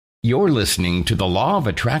You're listening to the Law of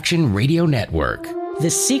Attraction Radio Network.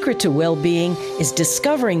 The secret to well-being is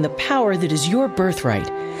discovering the power that is your birthright,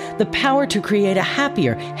 the power to create a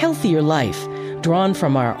happier, healthier life, drawn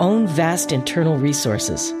from our own vast internal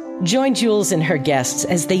resources. Join Jules and her guests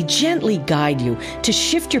as they gently guide you to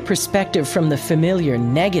shift your perspective from the familiar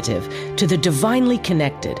negative to the divinely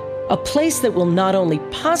connected, a place that will not only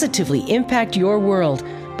positively impact your world,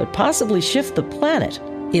 but possibly shift the planet.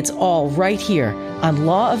 It's all right here on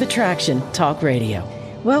Law of Attraction Talk Radio.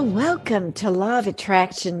 Well, welcome to Law of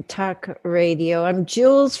Attraction Talk Radio. I'm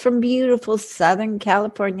Jules from beautiful Southern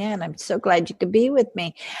California, and I'm so glad you could be with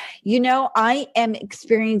me. You know, I am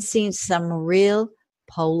experiencing some real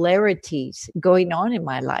polarities going on in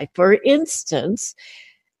my life. For instance,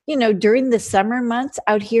 you know, during the summer months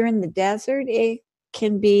out here in the desert, it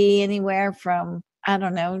can be anywhere from,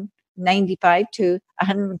 95 to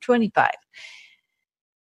 125.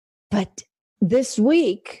 But this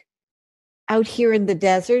week, out here in the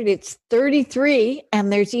desert, it's 33,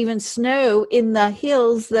 and there's even snow in the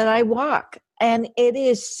hills that I walk. And it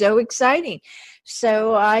is so exciting.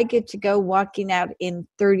 So I get to go walking out in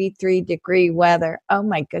 33-degree weather. Oh,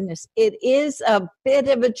 my goodness. It is a bit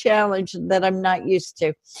of a challenge that I'm not used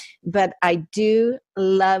to. But I do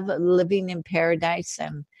love living in paradise.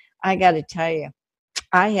 And I got to tell you,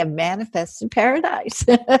 I have manifested paradise.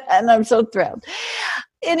 And I'm so thrilled.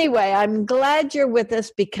 Anyway, I'm glad you're with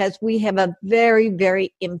us because we have a very,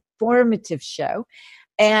 very informative show.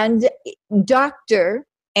 And Dr.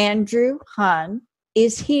 Andrew Hahn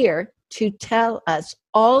is here to tell us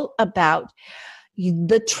all about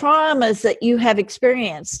the traumas that you have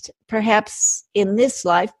experienced, perhaps in this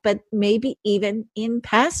life, but maybe even in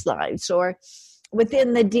past lives or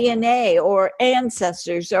within the DNA or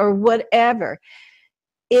ancestors or whatever.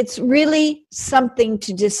 It's really something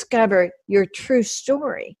to discover your true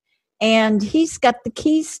story. And he's got the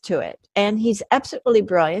keys to it. And he's absolutely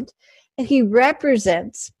brilliant. And he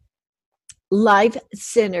represents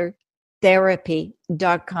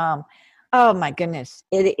LifeCenteredTherapy.com. Oh, my goodness.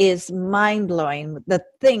 It is mind-blowing, the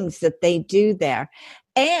things that they do there.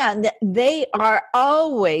 And they are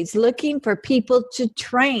always looking for people to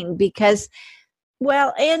train because,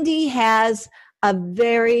 well, Andy has a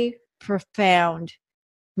very profound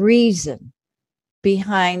reason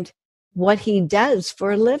behind what he does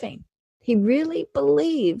for a living. He really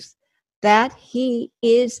believes that he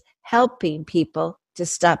is helping people to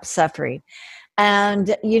stop suffering.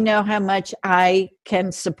 And you know how much I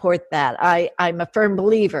can support that. I'm a firm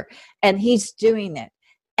believer, and he's doing it.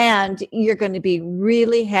 And you're going to be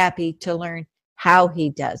really happy to learn how he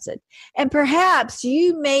does it. And perhaps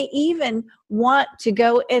you may even want to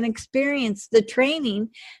go and experience the training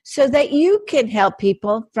so that you can help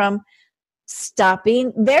people from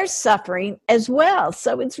stopping their suffering as well.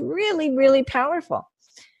 So it's really, really powerful.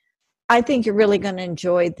 I think you're really going to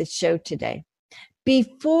enjoy the show today.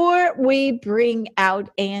 Before we bring out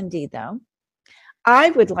Andy, though,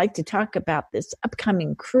 I would like to talk about this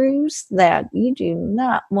upcoming cruise that you do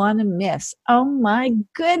not want to miss. Oh, my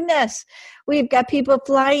goodness. We've got people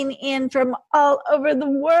flying in from all over the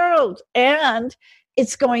world, and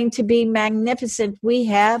it's going to be magnificent. We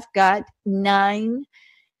have got 9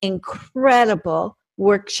 incredible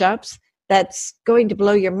workshops that's going to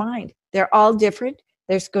blow your mind. They're all different.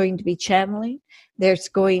 There's going to be channeling. There's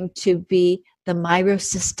going to be the Myro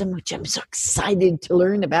system, which I'm so excited to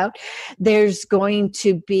learn about. There's going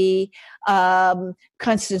to be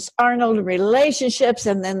Constance Arnold relationships,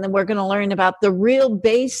 and then we're going to learn about the real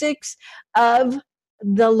basics of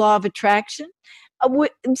the law of attraction.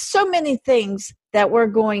 So many things that we're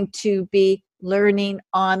going to be learning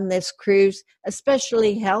on this cruise,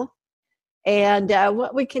 especially health and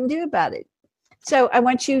what we can do about it. So I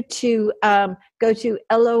want you to go to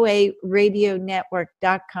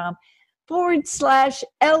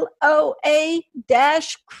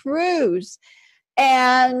LOARadio.com/LOA-cruise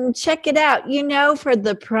and check it out. You know, for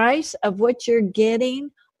the price of what you're getting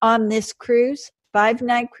on this cruise,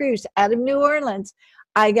 5-night cruise out of New Orleans,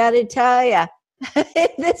 I got to tell you,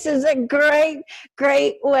 this is a great,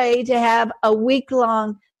 great way to have a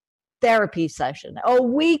week-long therapy session, a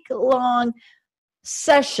week-long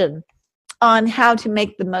session on how to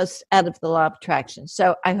make the most out of the law of attraction.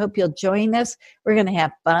 So I hope you'll join us. We're going to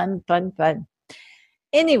have fun, fun, fun.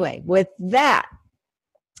 Anyway, with that,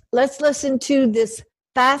 let's listen to this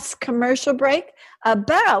fast commercial break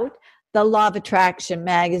about the Law of Attraction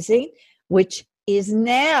magazine, which is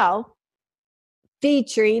now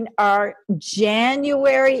featuring our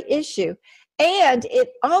January issue. And it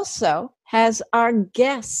also has our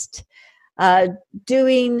guest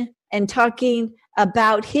doing and talking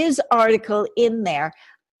about his article in there,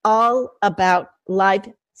 all about life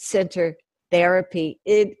Center Therapy.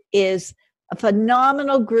 It is a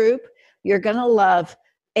phenomenal group you're going to love,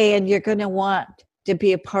 and you're going to want to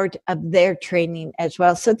be a part of their training as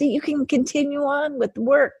well so that you can continue on with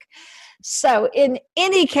work. So in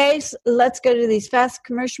any case, let's go to these fast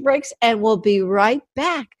commercial breaks, and we'll be right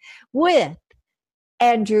back with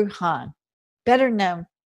Andrew Hahn, better known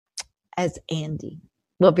as Andy.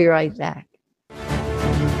 We'll be right back.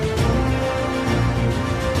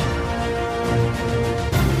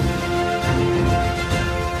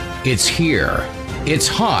 It's here, it's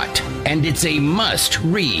hot, and it's a must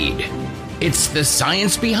read. It's the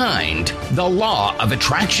science behind The Law of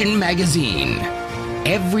Attraction magazine.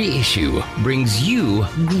 Every issue brings you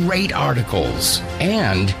great articles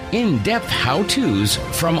and in-depth how-tos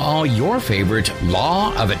from all your favorite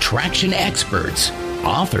Law of Attraction experts,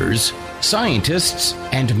 authors, scientists,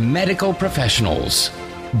 and medical professionals.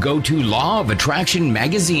 Go to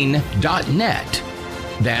lawofattractionmagazine.net.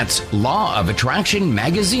 That's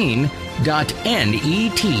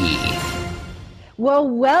lawofattractionmagazine.net. Well,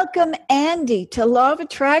 welcome, Andy, to Law of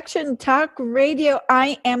Attraction Talk Radio.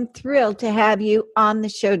 I am thrilled to have you on the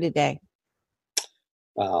show today.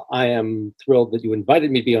 I am thrilled that you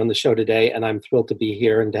invited me to be on the show today, and I'm thrilled to be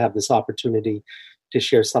here and to have this opportunity to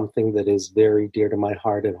share something that is very dear to my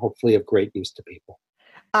heart and hopefully of great use to people.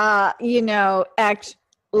 I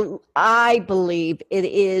believe it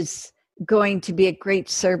is going to be a great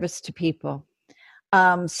service to people.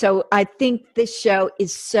 So I think this show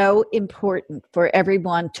is so important for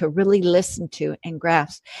everyone to really listen to and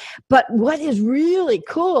grasp. But what is really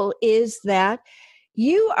cool is that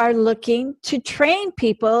you are looking to train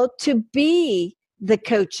people to be the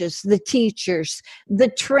coaches, the teachers, the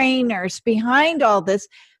trainers behind all this,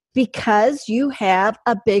 because you have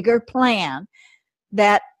a bigger plan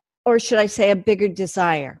that, or should I say a bigger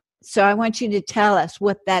desire. So I want you to tell us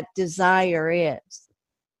what that desire is.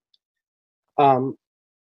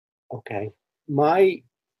 Okay. My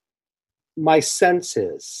sense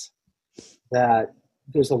is that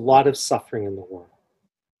there's a lot of suffering in the world,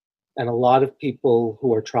 and a lot of people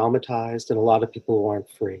who are traumatized, and a lot of people who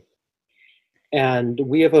aren't free. And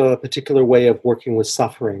we have a particular way of working with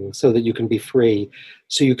suffering so that you can be free,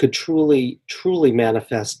 so you could truly, truly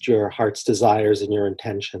manifest your heart's desires and your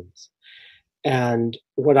intentions. And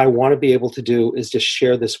what I want to be able to do is just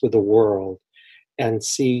share this with the world and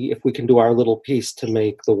see if we can do our little piece to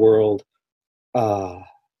make the world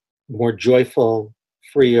more joyful,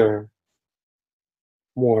 freer,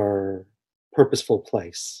 more purposeful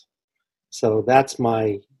place. So that's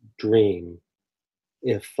my dream.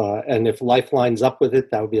 If life lines up with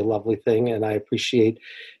it, that would be a lovely thing. And I appreciate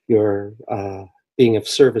your being of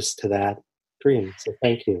service to that dream. So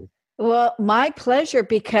thank you. Well, my pleasure,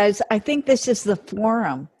 because I think this is the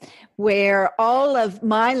forum where all of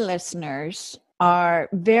my listeners are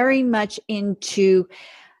very much into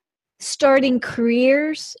starting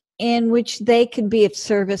careers in which they can be of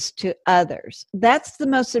service to others. That's the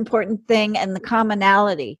most important thing, and the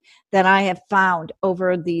commonality that I have found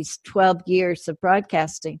over these 12 years of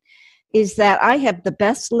broadcasting is that I have the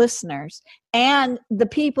best listeners and the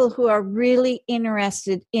people who are really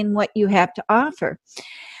interested in what you have to offer.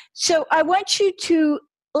 So I want you to,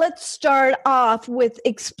 let's start off with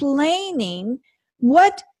explaining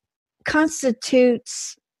what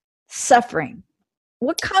constitutes suffering.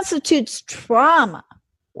 What constitutes trauma?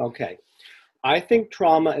 Okay. I think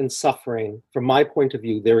trauma and suffering, from my point of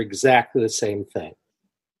view, they're exactly the same thing.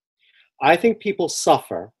 I think people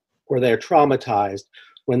suffer or they're traumatized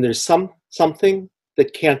when there's something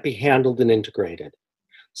that can't be handled and integrated.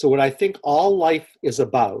 So what I think all life is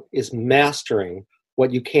about is mastering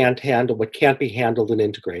what you can't handle, what can't be handled and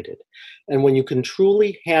integrated. And when you can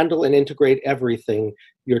truly handle and integrate everything,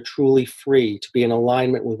 you're truly free to be in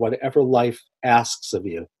alignment with whatever life asks of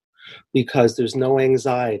you, because there's no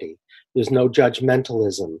anxiety, there's no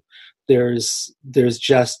judgmentalism, there's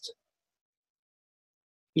just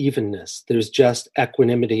evenness, there's just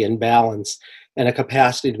equanimity and balance, and a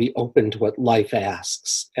capacity to be open to what life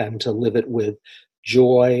asks and to live it with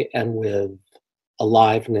joy and with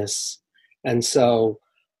aliveness. And so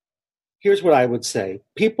here's what I would say.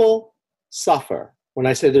 People suffer. When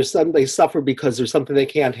I say they suffer because there's something they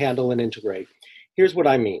can't handle and integrate. Here's what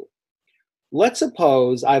I mean. Let's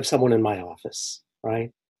suppose I have someone in my office, right?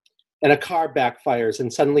 And a car backfires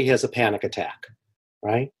and suddenly he has a panic attack,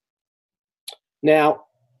 right? Now,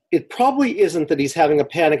 it probably isn't that he's having a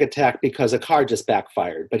panic attack because a car just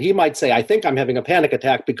backfired, but he might say, I think I'm having a panic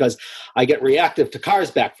attack because I get reactive to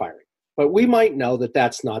cars backfiring. But we might know that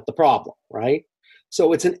that's not the problem, right?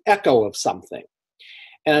 So it's an echo of something.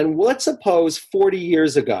 And let's suppose 40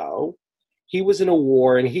 years ago, he was in a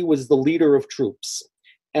war and he was the leader of troops.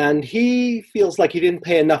 And he feels like he didn't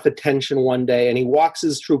pay enough attention one day, and he walks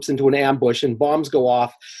his troops into an ambush, and bombs go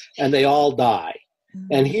off, and they all die. Mm-hmm.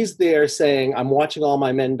 And he's there saying, I'm watching all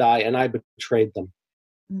my men die, and I betrayed them.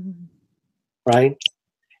 Mm-hmm. Right?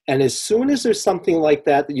 And as soon as there's something like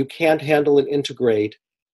that you can't handle and integrate,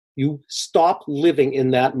 you stop living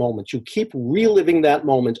in that moment. You keep reliving that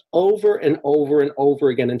moment over and over and over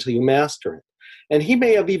again until you master it. And he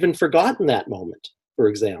may have even forgotten that moment, for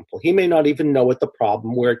example. He may not even know what the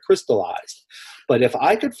problem where it crystallized. But if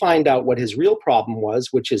I could find out what his real problem was,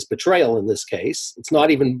 which is betrayal in this case, it's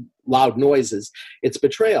not even loud noises, it's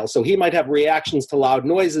betrayal. So he might have reactions to loud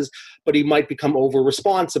noises, but he might become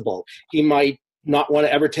over-responsible. He might not want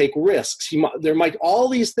to ever take risks. There might all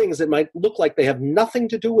these things that might look like they have nothing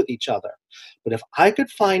to do with each other. But if I could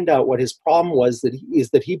find out what his problem was,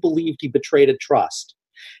 that he believed he betrayed a trust,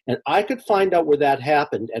 and I could find out where that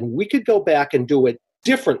happened, and we could go back and do it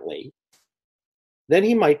differently, then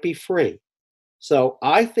he might be free. So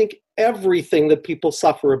I think everything that people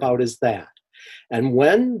suffer about is that. And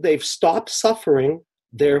when they've stopped suffering,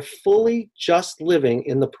 they're fully just living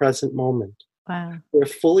in the present moment. Wow. They're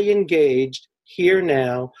fully engaged here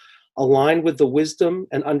now, aligned with the wisdom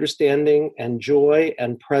and understanding and joy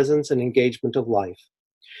and presence and engagement of life.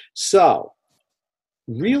 So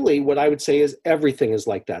really what I would say is everything is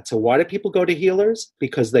like that. So why do people go to healers?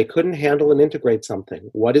 Because they couldn't handle and integrate something.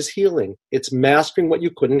 What is healing? It's mastering what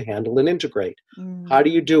you couldn't handle and integrate. How do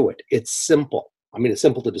you do it? It's simple. I mean, it's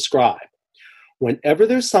simple to describe. Whenever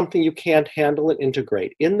there's something you can't handle and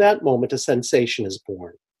integrate, in that moment, a sensation is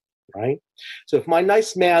born. Right? So if my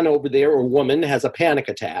nice man over there or woman has a panic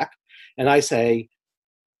attack, and I say,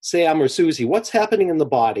 Sam or Susie, what's happening in the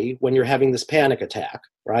body when you're having this panic attack,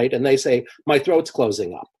 right? And they say, my throat's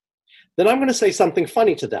closing up. Then I'm going to say something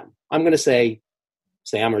funny to them. I'm going to say,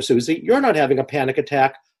 Sam or Susie, you're not having a panic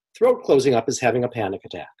attack. Throat closing up is having a panic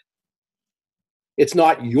attack. It's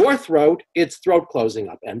not your throat, it's throat closing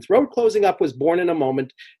up. And throat closing up was born in a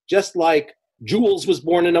moment, just like Jules was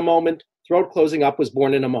born in a moment. Throat closing up was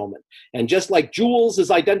born in a moment. And just like Jules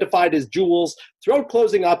is identified as Jules, throat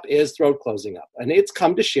closing up is throat closing up. And it's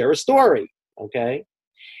come to share a story, okay?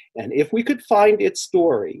 And if we could find its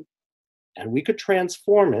story and we could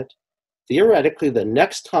transform it, theoretically, the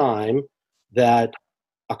next time that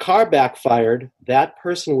a car backfired, that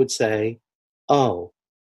person would say, oh,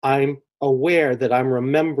 I'm aware that I'm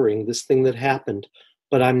remembering this thing that happened,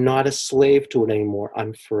 but I'm not a slave to it anymore.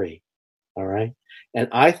 I'm free, all right? And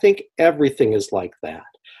I think everything is like that.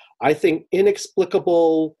 I think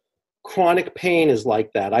inexplicable chronic pain is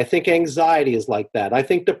like that. I think anxiety is like that. I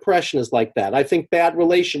think depression is like that. I think bad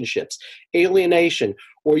relationships, alienation,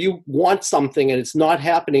 or you want something and it's not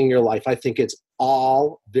happening in your life. I think it's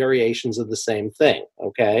all variations of the same thing,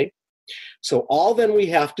 okay? So all then we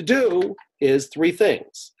have to do is three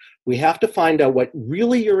things. We have to find out what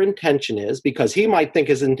really your intention is, because he might think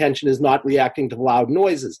his intention is not reacting to loud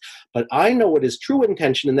noises. But I know what his true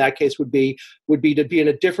intention in that case would be to be in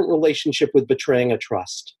a different relationship with betraying a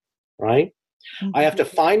trust, right? Mm-hmm. I have to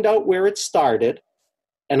find out where it started,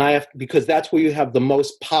 and because that's where you have the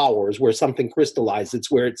most power, is where something crystallizes.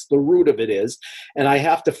 It's where the root of it is. And I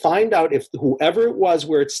have to find out if whoever it was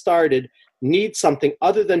where it started needs something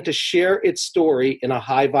other than to share its story in a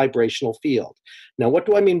high vibrational field. Now, what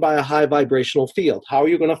do I mean by a high vibrational field? How are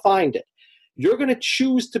you going to find it? You're going to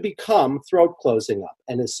choose to become throat closing up.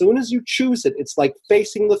 And as soon as you choose it, it's like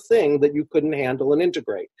facing the thing that you couldn't handle and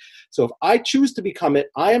integrate. So if I choose to become it,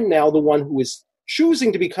 I am now the one who is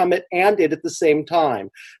choosing to become it and it at the same time.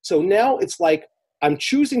 So now it's like I'm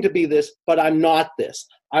choosing to be this, but I'm not this.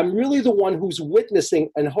 I'm really the one who's witnessing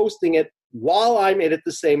and hosting it while I'm it at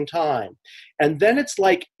the same time. And then it's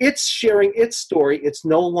like it's sharing its story. It's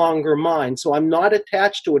no longer mine. So I'm not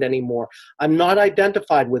attached to it anymore. I'm not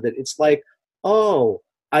identified with it. It's like, oh,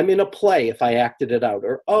 I'm in a play if I acted it out,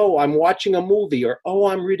 or, oh, I'm watching a movie, or, oh,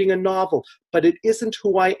 I'm reading a novel. But it isn't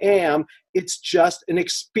who I am. It's just an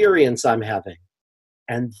experience I'm having.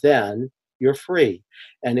 And then you're free.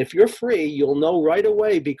 And if you're free, you'll know right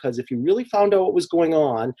away, because if you really found out what was going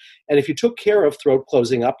on, and if you took care of throat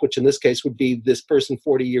closing up, which in this case would be this person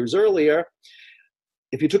 40 years earlier,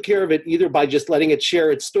 if you took care of it either by just letting it share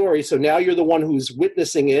its story, so now you're the one who's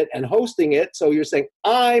witnessing it and hosting it, so you're saying,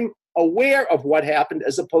 I'm aware of what happened,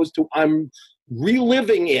 as opposed to I'm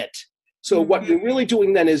reliving it. So what you're really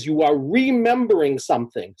doing then is you are remembering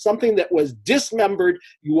something that was dismembered,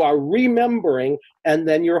 you are remembering, and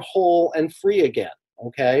then you're whole and free again,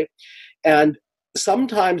 okay? And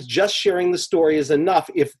sometimes just sharing the story is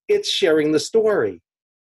enough if it's sharing the story.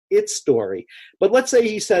 its story. But let's say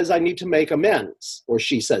he says, I need to make amends, or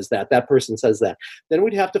she says that person says that. Then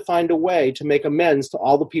we'd have to find a way to make amends to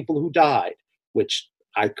all the people who died, which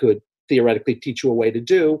I could theoretically teach you a way to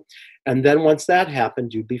do. And then once that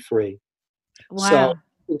happened, you'd be free. Wow.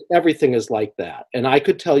 So everything is like that. And I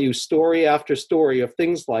could tell you story after story of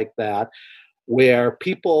things like that, where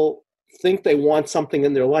people think they want something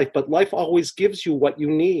in their life, but life always gives you what you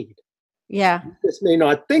need. Yeah. You just may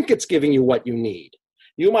not think it's giving you what you need.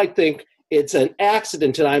 You might think it's an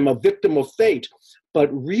accident and I'm a victim of fate, but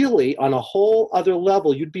really on a whole other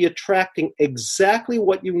level, you'd be attracting exactly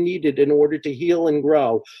what you needed in order to heal and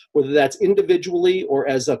grow, whether that's individually or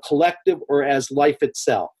as a collective or as life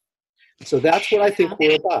itself. So that's what I think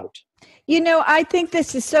we're about. I think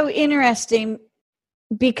this is so interesting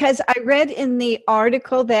because I read in the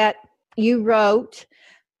article that you wrote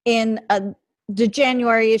in the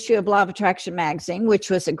January issue of Law of Attraction magazine, which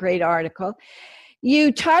was a great article.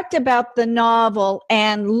 You talked about the novel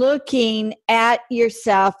and looking at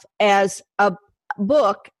yourself as a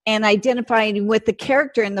book and identifying with the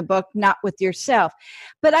character in the book, not with yourself.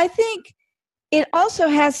 But I think it also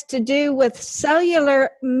has to do with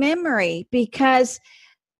cellular memory, because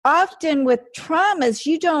often with traumas,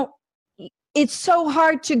 it's so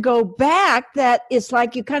hard to go back that it's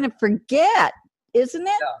like you kind of forget, isn't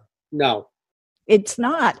it? No. It's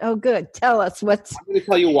not. Oh, good. Tell us I'm going to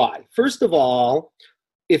tell you why. First of all,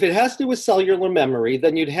 if it has to do with cellular memory,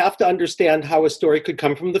 then you'd have to understand how a story could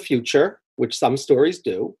come from the future, which some stories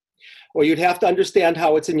do. Or you'd have to understand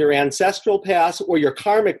how it's in your ancestral past or your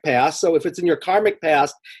karmic past. So if it's in your karmic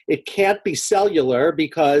past, it can't be cellular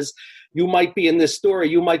because you might be in this story,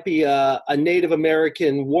 you might be a Native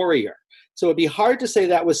American warrior. So it'd be hard to say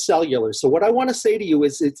that was cellular. So what I want to say to you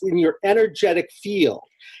is it's in your energetic field.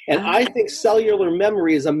 And I think cellular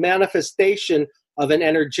memory is a manifestation of an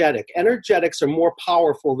energetic. Energetics are more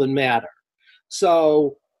powerful than matter.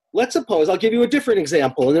 So let's suppose, I'll give you a different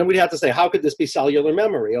example, and then we'd have to say, how could this be cellular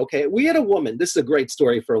memory? Okay, we had a woman, this is a great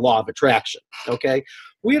story for Law of Attraction, okay?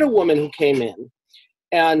 We had a woman who came in,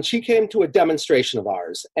 and she came to a demonstration of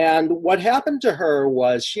ours. And what happened to her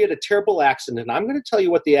was she had a terrible accident. I'm going to tell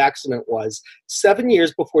you what the accident was 7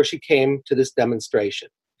 years before she came to this demonstration.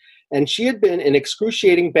 And she had been in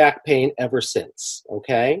excruciating back pain ever since,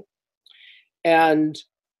 okay? And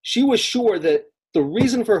she was sure that the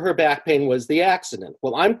reason for her back pain was the accident.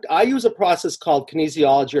 Well, I use a process called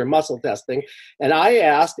kinesiology or muscle testing, and I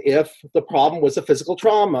asked if the problem was a physical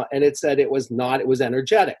trauma, and it said it was not, it was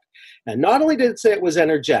energetic. And not only did it say it was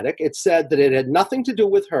energetic, it said that it had nothing to do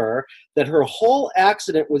with her, that her whole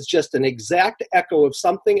accident was just an exact echo of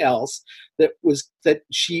something else that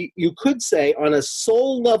you could say on a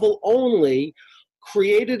soul level only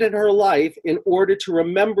created in her life in order to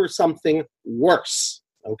remember something worse,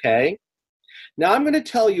 okay? Now, I'm going to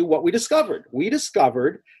tell you what we discovered. We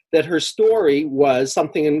discovered that her story was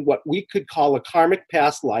something in what we could call a karmic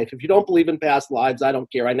past life. If you don't believe in past lives, I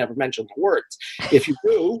don't care. I never mention the words. If you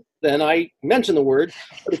do, then I mention the word.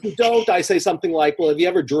 But if you don't, I say something like, well, have you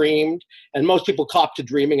ever dreamed? And most people cop to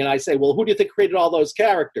dreaming. And I say, well, who do you think created all those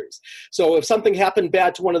characters? So if something happened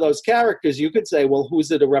bad to one of those characters, you could say, well, who's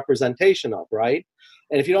it a representation of, right?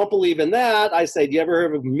 And if you don't believe in that, I say, do you ever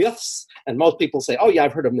heard of myths? And most people say, oh, yeah,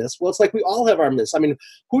 I've heard of myths. Well, it's like we all have our myths. I mean,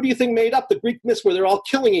 who do you think made up the Greek myths where they're all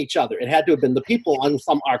killing each other? It had to have been the people on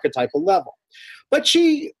some archetypal level. But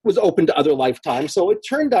she was open to other lifetimes, so it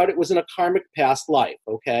turned out it was in a karmic past life,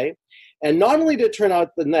 okay? And not only did it turn out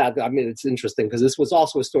in that, I mean, it's interesting because this was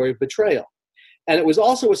also a story of betrayal. And it was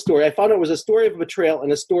also a story, I found it was a story of betrayal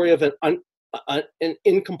and a story of an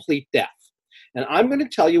incomplete death. And I'm going to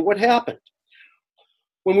tell you what happened.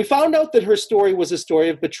 When we found out that her story was a story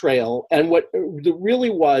of betrayal, and what it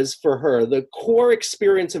really was for her, the core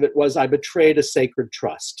experience of it was, I betrayed a sacred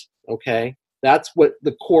trust, okay? That's what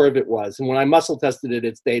the core of it was. And when I muscle tested it,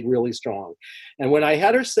 it stayed really strong. And when I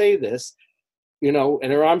had her say this,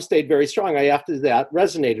 and her arm stayed very strong, after that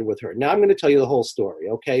resonated with her. Now I'm going to tell you the whole story,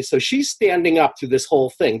 okay? So she's standing up through this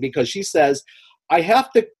whole thing because she says, I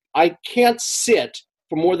can't sit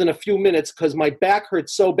for more than a few minutes because my back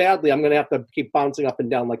hurts so badly, I'm going to have to keep bouncing up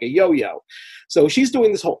and down like a yo-yo. So she's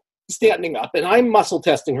doing this whole standing up, and I'm muscle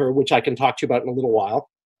testing her, which I can talk to you about in a little while.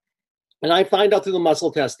 And I find out through the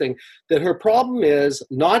muscle testing that her problem is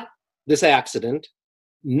not this accident.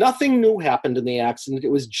 Nothing new happened in the accident.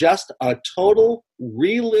 It was just a total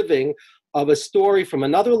reliving of a story from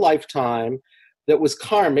another lifetime that was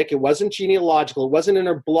karmic. It wasn't genealogical. It wasn't in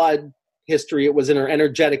her blood history. It was in her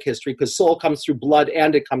energetic history, because soul comes through blood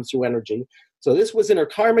and it comes through energy. So this was in her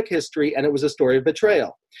karmic history, and it was a story of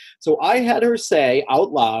betrayal. So I had her say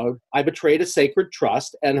out loud, I betrayed a sacred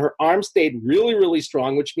trust, and her arm stayed really, really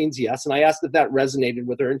strong, which means yes. And I asked if that resonated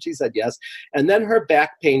with her, and she said yes. And then her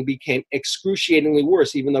back pain became excruciatingly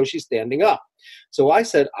worse, even though she's standing up. So I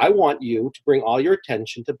said, I want you to bring all your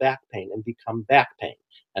attention to back pain and become back pain.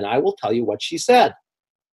 And I will tell you what she said,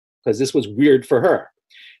 because this was weird for her.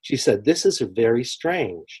 She said, this is very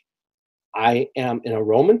strange. I am in a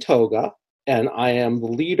Roman toga, and I am the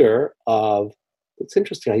leader of, it's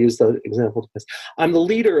interesting, I use the example of this. I'm the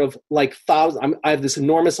leader of like thousands, I have this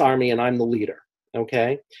enormous army, and I'm the leader,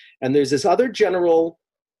 okay? And there's this other general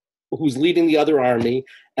who's leading the other army,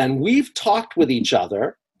 and we've talked with each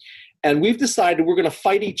other, and we've decided we're going to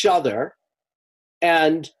fight each other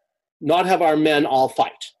and not have our men all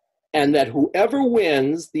fight. And that whoever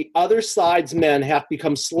wins, the other side's men have to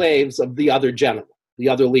become slaves of the other general, the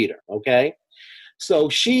other leader, okay? So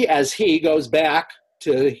she, as he, goes back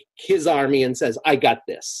to his army and says, I got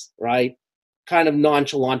this, right? Kind of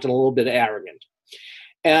nonchalant and a little bit arrogant.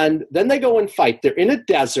 And then they go and fight. They're in a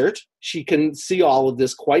desert. She can see all of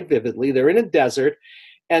this quite vividly. They're in a desert,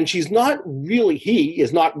 and he is not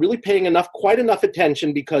really paying quite enough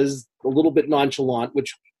attention because a little bit nonchalant,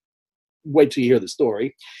 which, wait till you hear the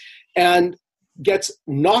story, and gets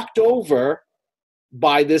knocked over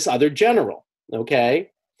by this other general,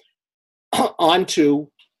 okay? Onto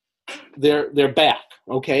their back,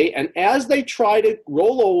 okay? And as they try to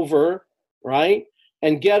roll over, right,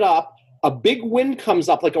 and get up, a big wind comes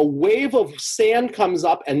up, like a wave of sand comes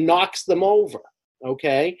up and knocks them over,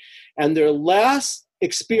 okay? And their last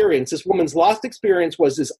experience, this woman's last experience,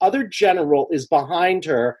 was this other general is behind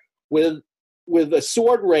her with a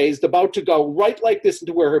sword raised, about to go right like this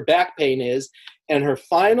into where her back pain is, and her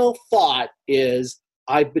final thought is,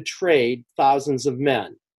 I've betrayed thousands of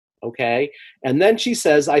men. Okay? And then she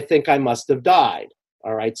says, I think I must have died.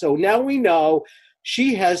 All right? So now we know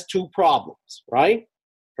she has two problems, right?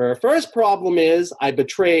 Her first problem is, I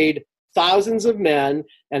betrayed thousands of men,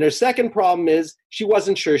 and her second problem is, she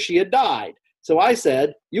wasn't sure she had died. So I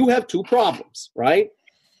said, you have two problems, right?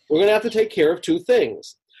 We're going to have to take care of two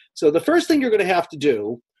things. So the first thing you're going to have to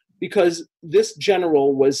do, because this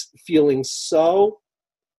general was feeling so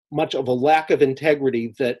much of a lack of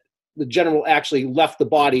integrity that the general actually left the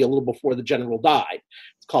body a little before the general died.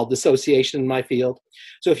 It's called dissociation in my field.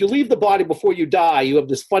 So if you leave the body before you die, you have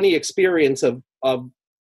this funny experience of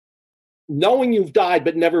knowing you've died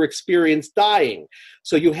but never experienced dying.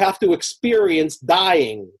 So you have to experience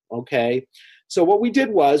dying, okay? So what we did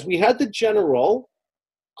was we had the general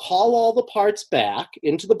call all the parts back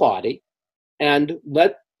into the body and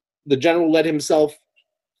let the general let himself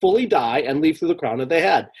fully die and leave through the crown of the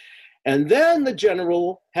head. And then the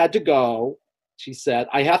general had to go. She said,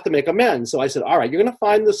 I have to make amends. So I said, all right, you're going to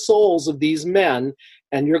find the souls of these men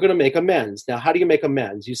and you're going to make amends. Now, how do you make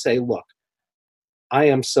amends? You say, look, I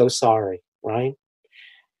am so sorry, right?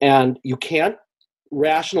 And you can't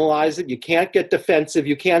rationalize it. You can't get defensive.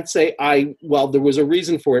 You can't say, there was a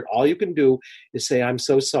reason for it. All you can do is say, I'm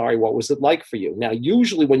so sorry. What was it like for you? Now,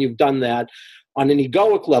 usually when you've done that on an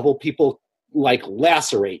egoic level, people like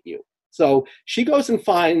lacerate you. So he goes and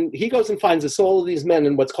finds the soul of these men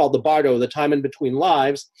in what's called the bardo, the time in between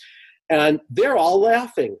lives, and they're all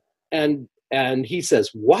laughing. And he says,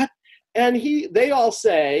 what? And they all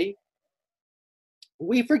say,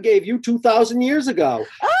 we forgave you 2,000 years ago.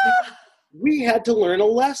 We had to learn a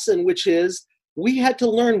lesson, which is we had to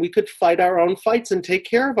learn we could fight our own fights and take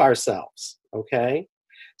care of ourselves, okay?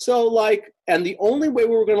 So and the only way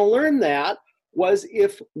we were going to learn that was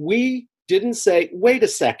if we didn't say, wait a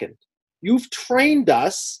second, you've trained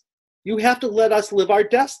us, you have to let us live our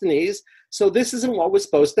destinies, so this isn't what was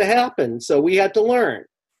supposed to happen. So we had to learn,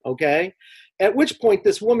 okay? At which point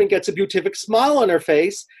this woman gets a beatific smile on her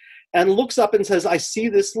face and looks up and says, I see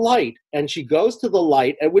this light. And she goes to the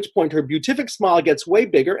light, at which point her beatific smile gets way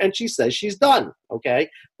bigger, and she says she's done, okay?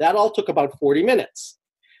 That all took about 40 minutes.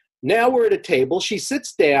 Now we're at a table. She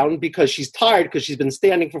sits down because she's tired because she's been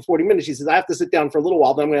standing for 40 minutes. She says, I have to sit down for a little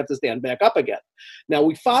while, then I'm going to have to stand back up again. Now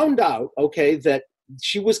we found out, okay, that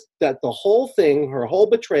the whole thing, her whole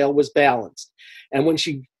betrayal was balanced. And when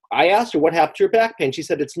I asked her, what happened to your back pain? She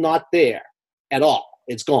said, it's not there at all.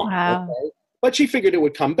 It's gone. Wow. Okay? But she figured it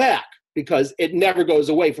would come back because it never goes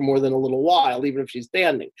away for more than a little while, even if she's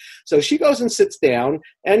standing. So she goes and sits down,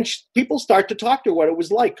 and people start to talk to her what it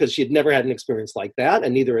was like, because she had never had an experience like that,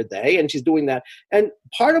 and neither had they, and she's doing that. And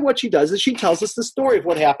part of what she does is she tells us the story of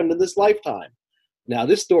what happened in this lifetime. Now,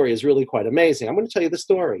 this story is really quite amazing. I'm going to tell you the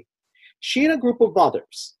story. She and a group of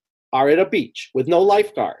mothers are at a beach with no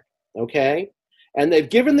lifeguard, okay? and they've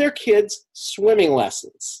given their kids swimming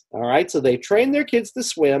lessons. All right, so they train their kids to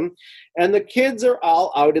swim, and the kids are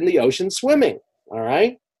all out in the ocean swimming. All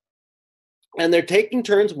right, and they're taking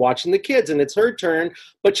turns watching the kids, and it's her turn,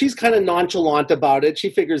 but she's kind of nonchalant about it. She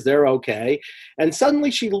figures they're okay, and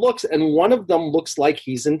suddenly she looks, and one of them looks like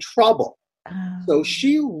he's in trouble. So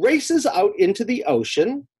she races out into the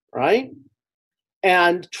ocean, right,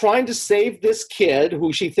 and trying to save this kid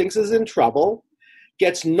who she thinks is in trouble,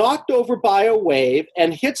 gets knocked over by a wave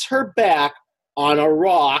and hits her back on a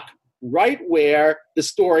rock right where the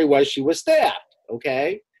story was she was stabbed,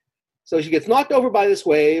 okay? So she gets knocked over by this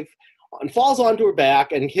wave and falls onto her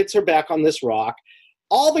back and hits her back on this rock.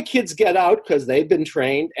 All the kids get out because they've been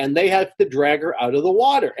trained, and they have to drag her out of the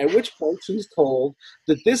water, at which point she's told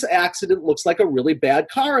that this accident looks like a really bad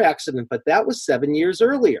car accident, but that was 7 years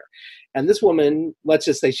earlier. And this woman, let's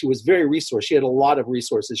just say she was very resourced. She had a lot of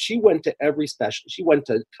resources. She went to every specialist. She went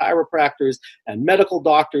to chiropractors and medical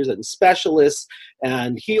doctors and specialists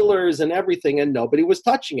and healers and everything, and nobody was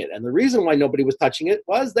touching it. And the reason why nobody was touching it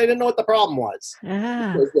was they didn't know what the problem was.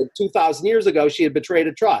 Because 2,000 years ago, she had betrayed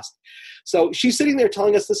a trust. So she's sitting there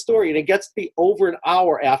telling us the story, and it gets to be over an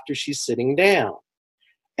hour after she's sitting down.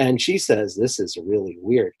 And she says, this is really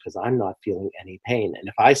weird because I'm not feeling any pain. And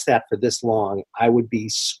if I sat for this long, I would be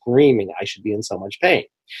screaming. I should be in so much pain.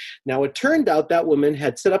 Now, it turned out that woman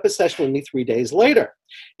had set up a session with me 3 days later.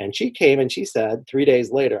 And she came and she said, 3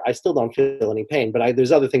 days later, I still don't feel any pain, but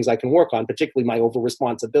there's other things I can work on, particularly my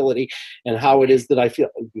over-responsibility and how it is that I feel.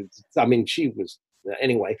 I mean, she was...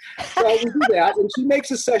 Anyway, so we do that, and she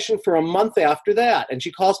makes a session for a month after that. And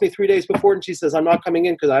she calls me 3 days before, and she says, I'm not coming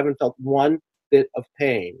in because I haven't felt one bit of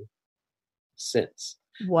pain since.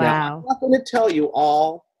 Wow. Now, I'm not going to tell you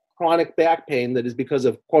all chronic back pain that is because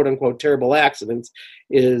of quote-unquote terrible accidents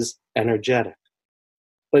is energetic.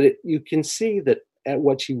 But you can see that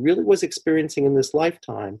what she really was experiencing in this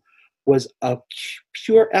lifetime was a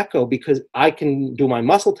pure echo, because I can do my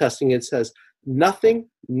muscle testing. It says nothing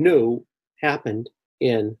new happened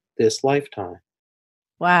in this lifetime.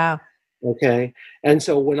 Wow. Okay. And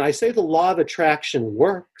so when I say the law of attraction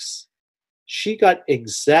works, she got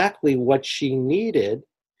exactly what she needed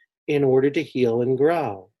in order to heal and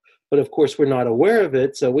grow. But of course, we're not aware of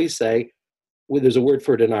it. So we say, well, there's a word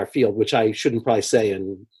for it in our field, which I shouldn't probably say,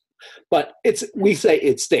 but we say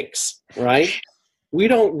it stinks, right? We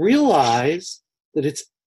don't realize that it's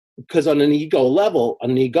because on an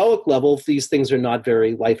egoic level, these things are not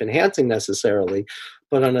very life-enhancing necessarily.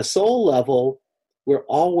 But on a soul level, we're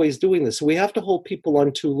always doing this. So we have to hold people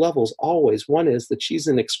on two levels always. One is that she's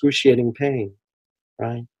in excruciating pain,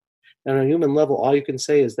 right? And on a human level, all you can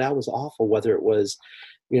say is that was awful, whether it was,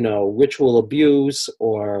 ritual abuse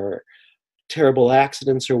or terrible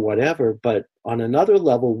accidents or whatever. But on another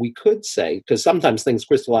level, we could say, because sometimes things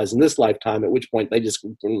crystallize in this lifetime, at which point they just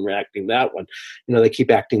keep reacting that one. They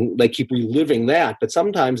keep reliving that. But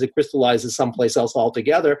sometimes it crystallizes someplace else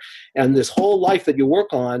altogether. And this whole life that you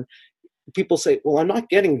work on, people say, well, I'm not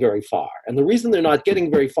getting very far. And the reason they're not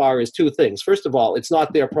getting very far is two things. First of all, it's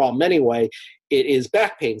not their problem anyway. It is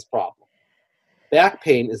back pain's problem. Back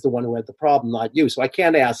pain is the one who had the problem, not you. So I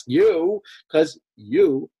can't ask you because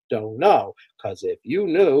you don't know. Because if you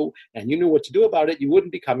knew and you knew what to do about it, you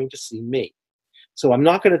wouldn't be coming to see me. So I'm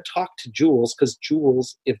not going to talk to Jules, because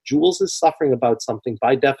if Jules is suffering about something,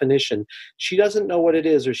 by definition, she doesn't know what it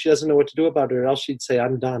is, or she doesn't know what to do about it, or else she'd say,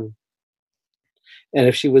 I'm done. And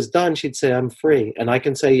if she was done, she'd say, I'm free. And I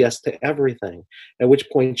can say yes to everything. At which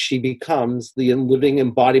point she becomes the living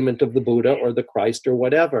embodiment of the Buddha or the Christ or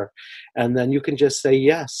whatever. And then you can just say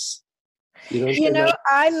yes.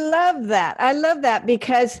 I love that. I love that,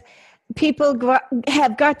 because people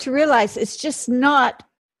have got to realize it's just not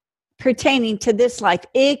pertaining to this life.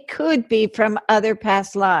 It could be from other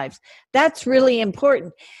past lives. That's really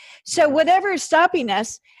important. So whatever is stopping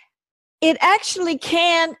us, it actually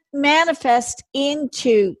can manifest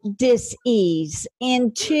into dis-ease,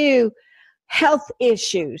 into health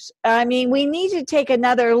issues. I mean, we need to take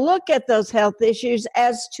another look at those health issues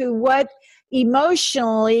as to what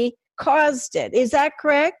emotionally caused it. Is that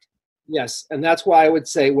correct? Yes, and that's why I would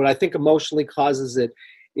say what I think emotionally causes it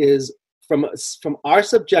is, from our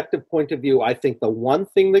subjective point of view, I think the one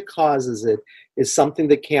thing that causes it is something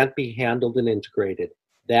that can't be handled and integrated.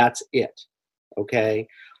 That's it, okay?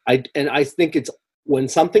 I think it's when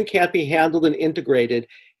something can't be handled and integrated,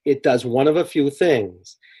 it does one of a few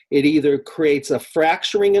things. It either creates a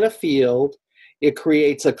fracturing in a field, it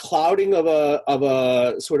creates a clouding of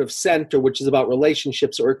a sort of center, which is about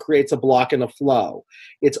relationships, or it creates a block in a flow.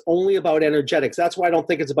 It's only about energetics. That's why I don't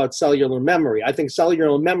think it's about cellular memory. I think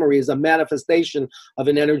cellular memory is a manifestation of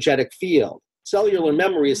an energetic field. Cellular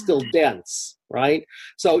memory is still dense, right?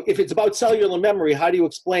 So if it's about cellular memory, how do you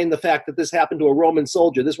explain the fact that this happened to a Roman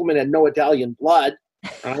soldier? This woman had no Italian blood,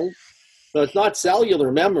 right? So it's not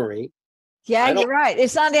cellular memory. Yeah, you're right.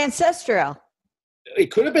 It's not ancestral.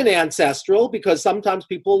 It could have been ancestral, because sometimes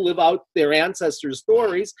people live out their ancestors'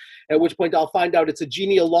 stories, at which point I'll find out it's a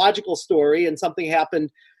genealogical story and something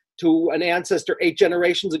happened to an ancestor 8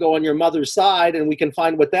 generations ago on your mother's side, and we can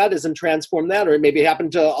find what that is and transform that. Or it maybe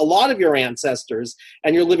happened to a lot of your ancestors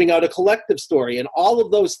and you're living out a collective story. And all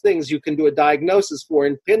of those things you can do a diagnosis for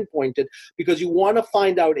and pinpoint it, because you want to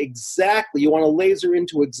find out exactly, you want to laser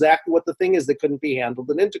into exactly what the thing is that couldn't be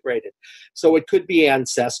handled and integrated. So it could be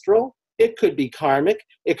ancestral. It could be karmic.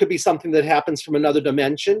 It could be something that happens from another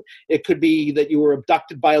dimension. It could be that you were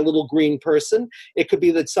abducted by a little green person. It could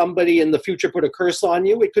be that somebody in the future put a curse on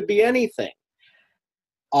you. It could be anything.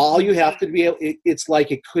 All you have to be able, it's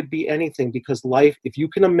like it could be anything, because life, if you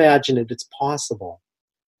can imagine it, it's possible.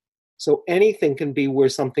 So anything can be where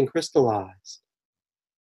something crystallized.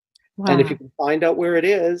 Wow. And if you can find out where it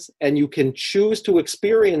is and you can choose to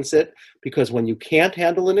experience it, because when you can't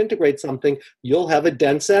handle and integrate something, you'll have a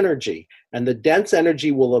dense energy. And the dense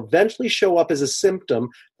energy will eventually show up as a symptom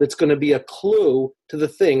that's going to be a clue to the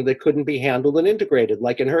thing that couldn't be handled and integrated.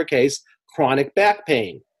 Like in her case, chronic back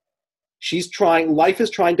pain. Life is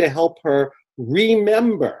trying to help her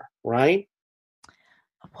remember, right?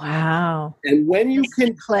 Wow. And when you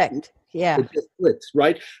can click, yeah. It just clicks,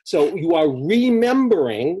 right? So you are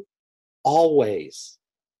remembering always.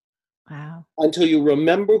 Wow. Until you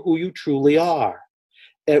remember who you truly are,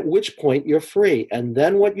 at which point you're free. And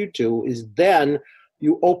then what you do is then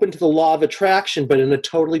you open to the law of attraction, but in a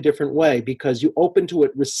totally different way, because you open to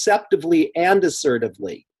it receptively and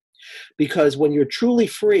assertively. Because when you're truly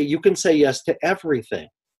free, you can say yes to everything.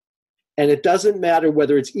 And it doesn't matter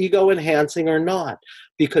whether it's ego enhancing or not,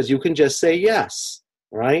 because you can just say yes,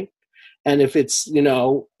 right? And if it's,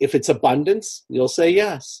 if it's abundance, you'll say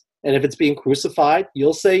yes. And if it's being crucified,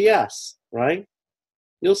 you'll say yes, right?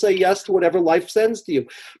 You'll say yes to whatever life sends to you,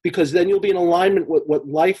 because then you'll be in alignment with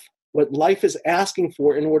what life is asking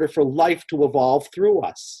for in order for life to evolve through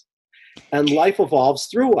us. And life evolves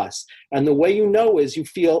through us. And the way you know is you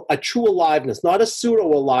feel a true aliveness, not a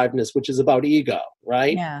pseudo-aliveness, which is about ego,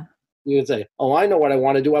 right? Yeah. You would say, oh, I know what I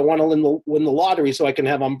want to do. I want to win the lottery so I can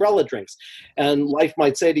have umbrella drinks. And life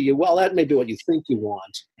might say to you, well, that may be what you think you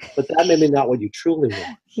want, but that may be not what you truly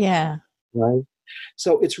want. Yeah. Right?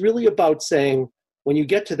 So it's really about saying, when you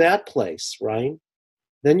get to that place, right,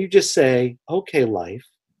 then you just say, okay, life,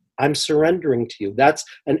 I'm surrendering to you. That's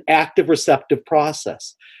an active, receptive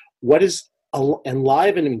process. What is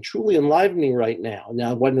enlivening, truly enlivening right now?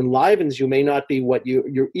 Now, what enlivens you may not be what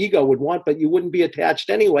your ego would want, but you wouldn't be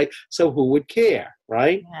attached anyway, so who would care,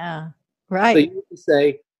 right? Yeah, right. So you can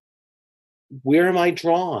say, where am I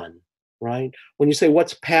drawn, right? When you say,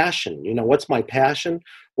 what's passion? What's my passion?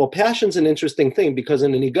 Well, passion's an interesting thing, because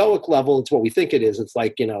in an egoic level, it's what we think it is. It's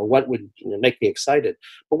like, what would make me excited?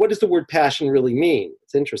 But what does the word passion really mean?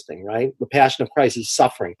 It's interesting, right? The passion of Christ is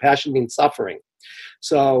suffering. Passion means suffering.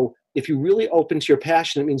 So if you really open to your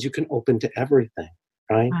passion, it means you can open to everything,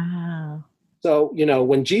 right? Wow. So,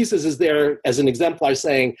 when Jesus is there as an exemplar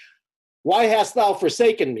saying, why hast thou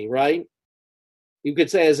forsaken me, right? You could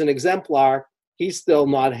say as an exemplar, he's still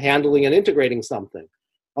not handling and integrating something.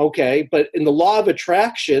 Okay, but in the law of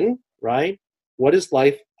attraction, right, what is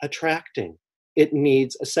life attracting? It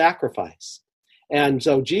needs a sacrifice. And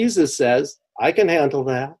so Jesus says, I can handle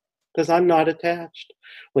that because I'm not attached.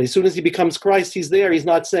 Well, as soon as he becomes Christ, he's there. He's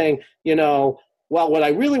not saying, well, what I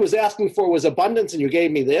really was asking for was abundance and you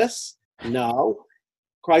gave me this. No.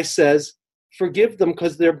 Christ says, forgive them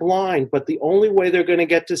because they're blind. But the only way they're going to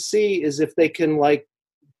get to see is if they can,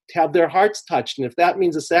 have their hearts touched. And if that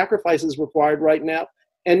means a sacrifice is required right now,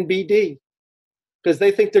 NBD. Because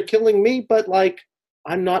they think they're killing me, but,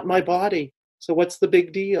 I'm not my body. So what's the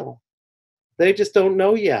big deal? They just don't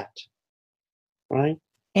know yet. Right?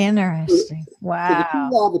 Interesting. Wow. So the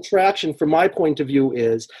key law of attraction, from my point of view,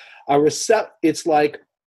 is it's like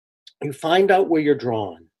you find out where you're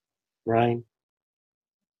drawn, right?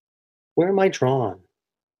 Where am I drawn?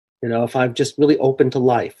 If I'm just really open to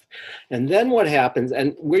life. And then what happens,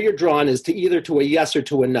 and where you're drawn is either to a yes or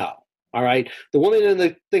to a no. All right. The woman in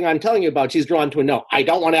the thing I'm telling you about, she's drawn to a no. I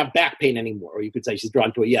don't want to have back pain anymore. Or you could say she's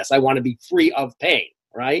drawn to a yes. I want to be free of pain.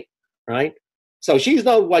 Right. Right. So she's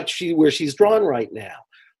not where she's drawn right now.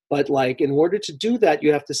 But in order to do that,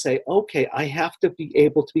 you have to say, okay, I have to be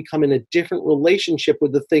able to become in a different relationship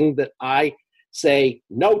with the thing that I say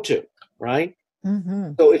no to, right?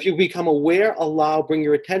 Mm-hmm. So if you become aware, allow, bring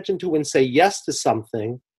your attention to, and say yes to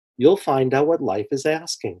something, you'll find out what life is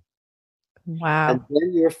asking. Wow. And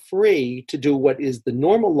then you're free to do what is the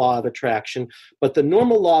normal law of attraction. But the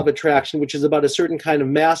normal law of attraction, which is about a certain kind of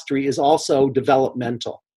mastery, is also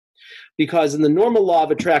developmental. Because in the normal law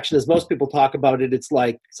of attraction, as most people talk about it, it's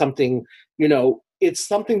like something, it's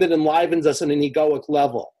something that enlivens us on an egoic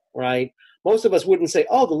level, right? Most of us wouldn't say,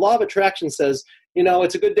 oh, the law of attraction says,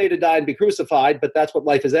 it's a good day to die and be crucified, but that's what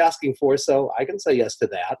life is asking for, so I can say yes to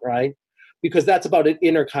that, right? Because that's about an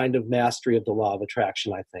inner kind of mastery of the law of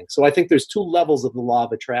attraction, I think. So I think there's two levels of the law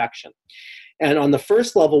of attraction. And on the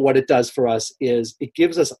first level, what it does for us is it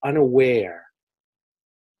gives us unaware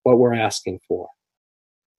what we're asking for,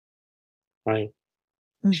 right?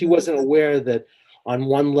 Mm-hmm. She wasn't aware that on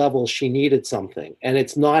one level she needed something. And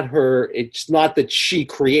it's not that she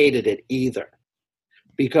created it either.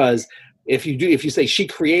 Because if you say she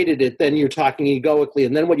created it, then you're talking egoically,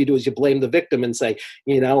 and then what you do is you blame the victim and say,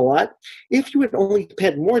 you know what? If you had only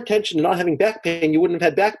paid more attention to not having back pain, you wouldn't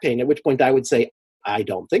have had back pain. At which point I would say, I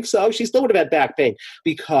don't think so. She still would have had back pain.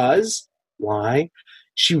 Because, why?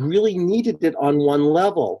 She really needed it on one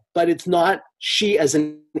level, but it's not she as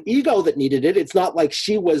an ego that needed it. It's not like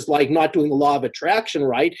she was like not doing the law of attraction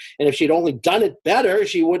right, and if she'd only done it better,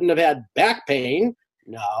 she wouldn't have had back pain.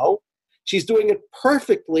 No. She's doing it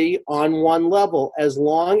perfectly on one level, as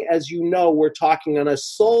long as we're talking on a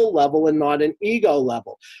soul level and not an ego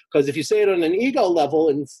level. Because if you say it on an ego level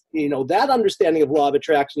and, that understanding of law of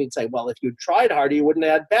attraction, you'd say, well, if you tried harder, you wouldn't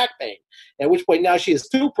have had back pain. At which point now she has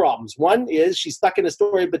two problems. One is she's stuck in a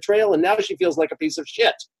story of betrayal, and now she feels like a piece of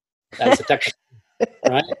shit. That's a technical,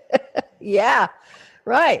 right? Yeah,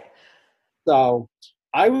 right. So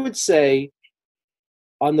I would say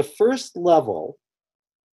on the first level,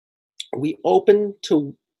 we open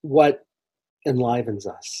to what enlivens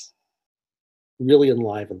us, really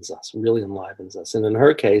enlivens us. And in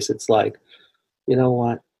her case, it's like, you know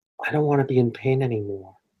what? I don't want to be in pain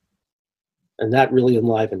anymore. And that really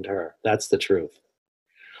enlivened her. That's the truth.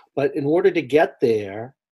 But in order to get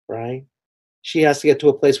there, right, she has to get to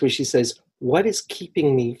a place where she says, what is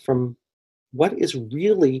keeping me from, what is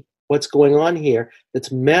really what's going on here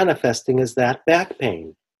that's manifesting as that back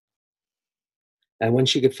pain? And when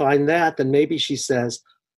she could find that, then maybe she says,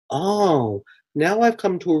 oh, now I've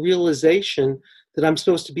come to a realization that I'm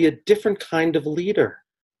supposed to be a different kind of leader,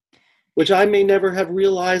 which I may never have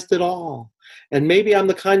realized at all. And maybe I'm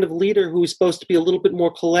the kind of leader who's supposed to be a little bit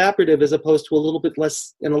more collaborative as opposed to a little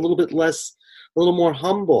more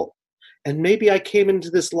humble. And maybe I came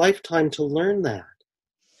into this lifetime to learn that.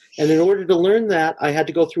 And in order to learn that, I had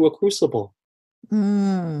to go through a crucible.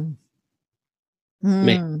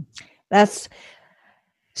 That's...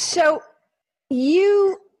 So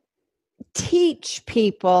you teach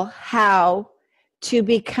people how to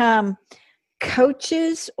become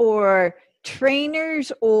coaches or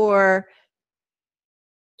trainers or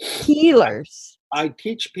healers. I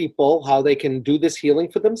teach people how they can do this healing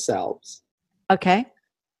for themselves. Okay.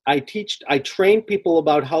 I train people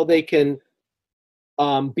about how they can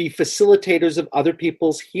be facilitators of other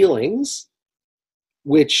people's healings,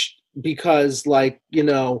 because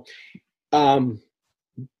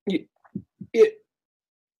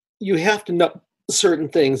you have to know certain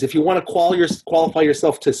things. If you want to qualify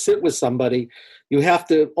yourself to sit with somebody, you have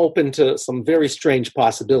to open to some very strange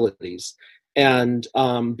possibilities and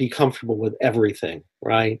be comfortable with everything,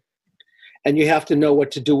 right? And you have to know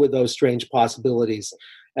what to do with those strange possibilities.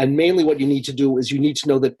 And mainly what you need to do is you need to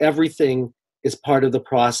know that everything is part of the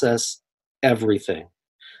process, everything.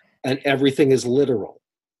 And everything is literal.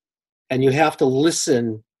 And you have to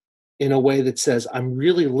listen in a way that says, I'm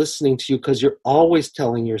really listening to you because you're always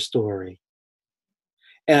telling your story.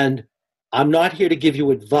 And I'm not here to give you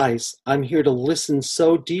advice. I'm here to listen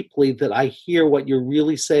so deeply that I hear what you're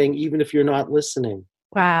really saying, even if you're not listening.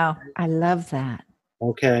 Wow. I love that.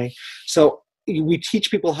 Okay. So we teach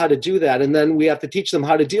people how to do that. And then we have to teach them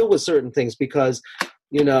how to deal with certain things because,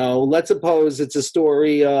 let's suppose it's a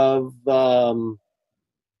story of a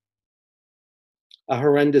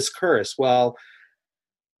horrendous curse. Well,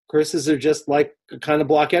 curses are just like a kind of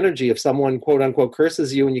block energy. If someone, quote unquote,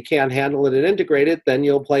 curses you and you can't handle it and integrate it, then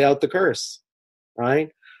you'll play out the curse,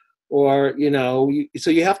 right? Or, so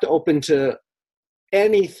you have to open to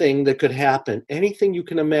anything that could happen. Anything you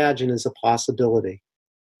can imagine is a possibility,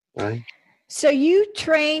 right? So you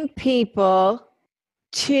train people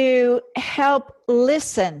to help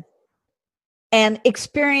listen and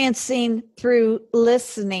experiencing through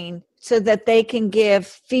listening so that they can give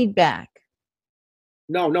feedback.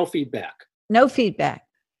 No feedback. No feedback.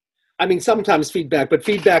 I mean, sometimes feedback, but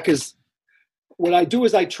feedback is, what I do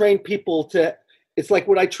is I train people to, it's like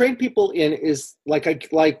what I train people in is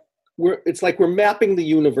it's like we're mapping the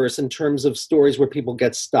universe in terms of stories where people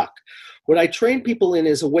get stuck. What I train people in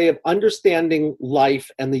is a way of understanding life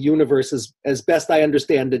and the universe as best I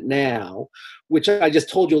understand it now, which I just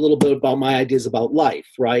told you a little bit about my ideas about life,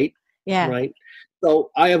 right? Yeah. Right.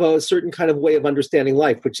 So I have a certain kind of way of understanding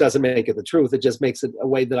life, which doesn't make it the truth. It just makes it a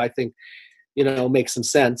way that I think, makes some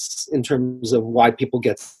sense in terms of why people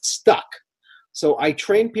get stuck. So I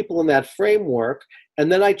train people in that framework,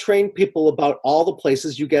 and then I train people about all the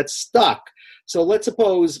places you get stuck. So let's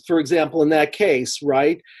suppose, for example, in that case,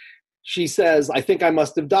 right, she says, I think I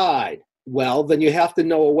must have died. Well, then you have to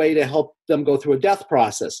know a way to help them go through a death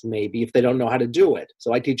process, maybe, if they don't know how to do it.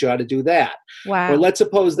 So I teach you how to do that. Wow. Or let's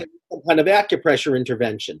suppose there's some kind of acupressure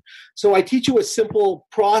intervention. So I teach you a simple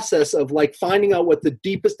process of like finding out what the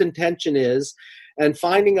deepest intention is and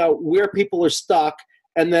finding out where people are stuck,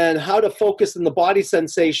 and then how to focus in the body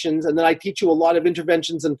sensations. And then I teach you a lot of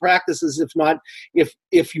interventions and practices.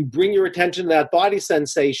 If you bring your attention to that body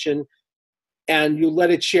sensation and you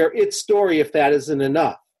let it share its story, if that isn't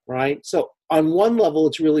enough, right? So on one level,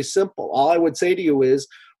 it's really simple. All I would say to you is,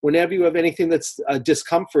 whenever you have anything that's a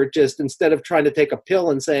discomfort, just instead of trying to take a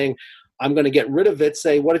pill and saying, I'm going to get rid of it,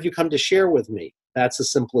 say, what have you come to share with me? That's the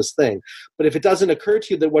simplest thing. But if it doesn't occur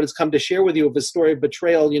to you that what has come to share with you of a story of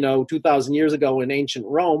betrayal, 2,000 years ago in ancient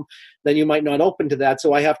Rome, then you might not open to that.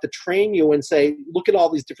 So I have to train you and say, look at all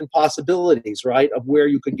these different possibilities, right, of where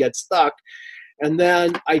you could get stuck. And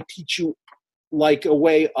then I teach you like a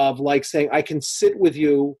way of like saying, I can sit with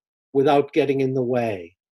you without getting in the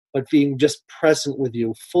way, but being just present with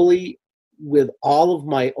you fully, with all of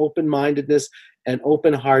my open-mindedness and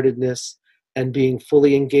open-heartedness, and being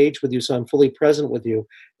fully engaged with you. So I'm fully present with you.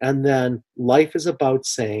 And then life is about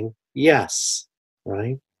saying yes,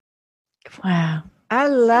 right? Wow. I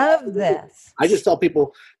love this. I just tell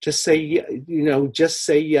people, just say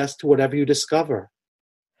yes to whatever you discover.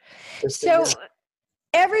 So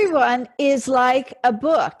everyone is like a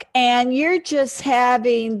book, and you're just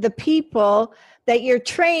having the people that you're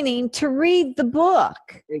training to read the book.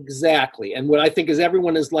 Exactly. And what I think is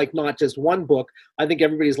everyone is like not just one book. I think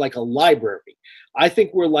everybody's like a library. I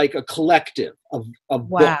think we're like a collective of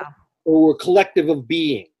books, or we're a collective of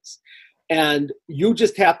beings. And you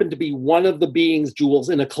just happen to be one of the beings, Jules,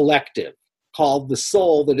 in a collective called the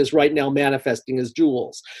soul that is right now manifesting as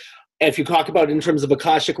Jules. If you talk about it in terms of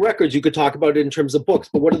Akashic records, you could talk about it in terms of books.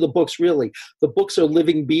 But what are the books really? The books are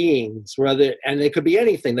living beings, and they could be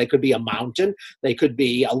anything. They could be a mountain. They could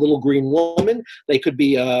be a little green woman. They could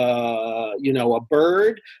be a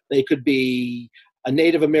bird. They could be a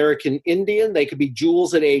Native American Indian. They could be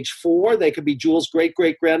Jules at age 4. They could be Jules'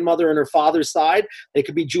 great-great-grandmother on her father's side. They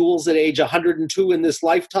could be Jules at age 102 in this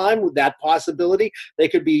lifetime with that possibility. They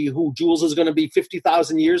could be who Jules is going to be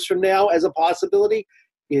 50,000 years from now as a possibility.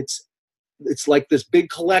 It's like this big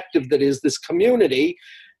collective that is this community.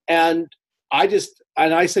 And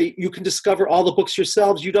I say, you can discover all the books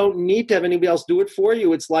yourselves. You don't need to have anybody else do it for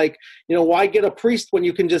you. It's like, why get a priest when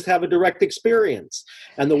you can just have a direct experience?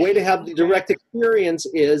 And the way to have the direct experience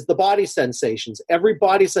is the body sensations. Every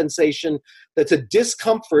body sensation that's a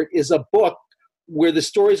discomfort is a book where the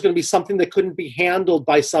story is going to be something that couldn't be handled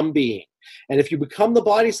by some being. And if you become the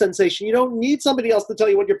body sensation, you don't need somebody else to tell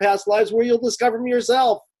you what your past lives were. You'll discover them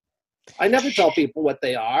yourself. I never tell people what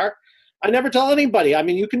they are. I never tell anybody. I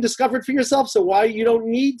mean, you can discover it for yourself. So why you don't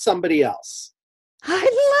need somebody else? I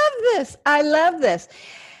love this. I love this.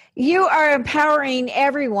 You are empowering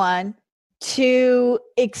everyone to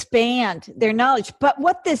expand their knowledge. But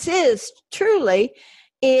what this is truly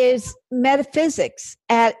is metaphysics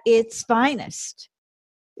at its finest.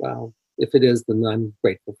 Well, if it is, then I'm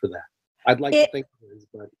grateful for that. I'd like to think it is,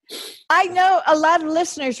 but I know a lot of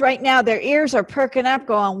listeners right now, their ears are perking up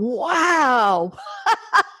going, wow,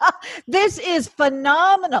 this is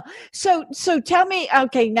phenomenal. So tell me,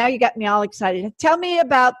 okay, now you got me all excited. Tell me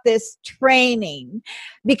about this training,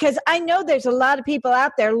 because I know there's a lot of people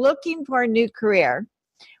out there looking for a new career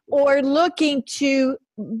or looking to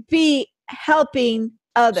be helping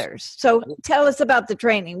others. So tell us about the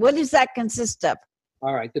training. What does that consist of?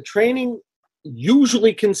 All right. The training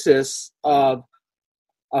usually consists of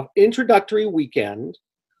an introductory weekend,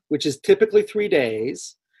 which is typically 3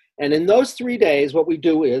 days. And in those 3 days, what we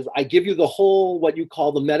do is I give you the whole, what you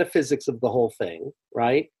call the metaphysics of the whole thing,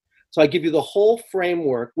 right? So I give you the whole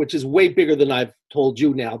framework, which is way bigger than I've told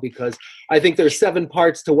you now, because I think there's 7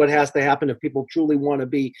 parts to what has to happen if people truly want to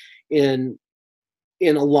be in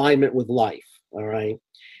alignment with life, all right?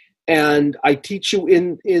 And I teach you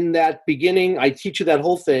in that beginning, I teach you that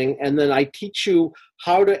whole thing, and then I teach you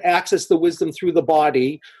how to access the wisdom through the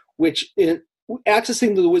body,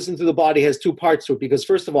 accessing the wisdom through the body has 2 parts to it, because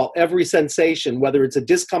first of all, every sensation, whether it's a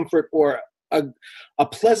discomfort or a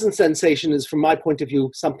pleasant sensation is, from my point of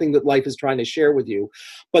view, something that life is trying to share with you.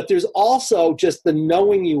 But there's also just the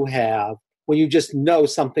knowing you have when you just know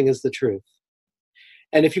something is the truth.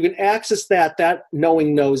 And if you can access that, that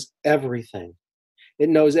knowing knows everything. It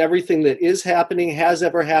knows everything that is happening, has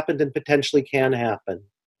ever happened, and potentially can happen.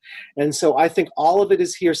 And so I think all of it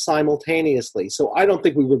is here simultaneously. So I don't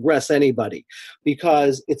think we regress anybody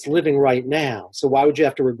because it's living right now. So why would you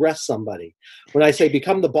have to regress somebody? When I say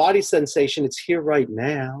become the body sensation, it's here right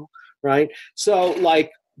now, right? So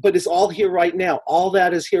but it's all here right now. All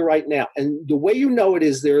that is here right now. And the way you know it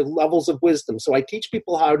is there are levels of wisdom. So I teach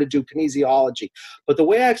people how to do kinesiology. But the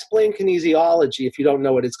way I explain kinesiology, if you don't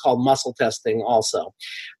know it, it's called muscle testing also.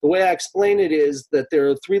 The way I explain it is that there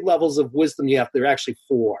are 3 levels of wisdom there are actually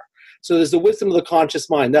 4. So there's the wisdom of the conscious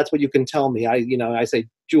mind. That's what you can tell me. I say,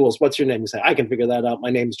 Jules, what's your name? You say, I can figure that out. My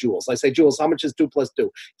name's Jules. I say, Jules, how much is 2 + 2?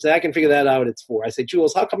 You say, I can figure that out. It's 4. I say,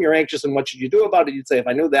 Jules, how come you're anxious and what should you do about it? You'd say, if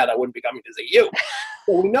I knew that, I wouldn't be coming to see you.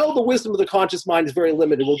 So we know the wisdom of the conscious mind is very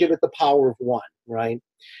limited. We'll give it the power of 1, right?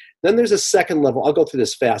 Then there's a second level. I'll go through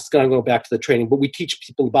this fast. I'm going to go back to the training, but we teach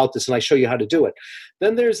people about this and I show you how to do it.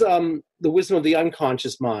 Then there's the wisdom of the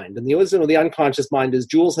unconscious mind. And the wisdom of the unconscious mind is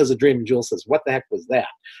Jules has a dream and Jules says, what the heck was that?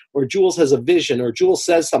 Or Jules has a vision, or Jules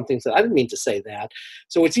says something, said, I didn't mean to say that.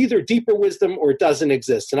 So it's either deeper wisdom or it doesn't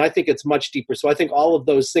exist. And I think it's much deeper. So I think all of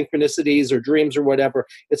those synchronicities or dreams or whatever,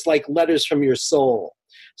 it's like letters from your soul.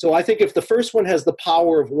 So I think if the first one has the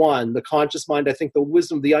power of 1, the conscious mind, I think the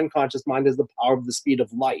wisdom of the unconscious mind has the power of the speed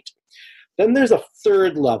of light. Then there's a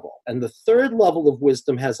third level, and the third level of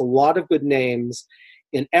wisdom has a lot of good names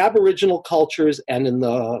in Aboriginal cultures and in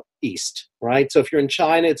the East, right? So if you're in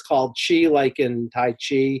China, it's called Qi, like in Tai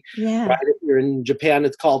Chi. Yeah. Right? If you're in Japan,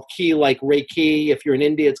 it's called Ki, like Reiki. If you're in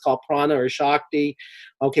India, it's called Prana or Shakti.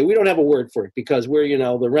 Okay, we don't have a word for it because we're,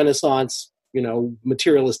 the Renaissance,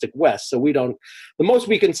 materialistic West. So the most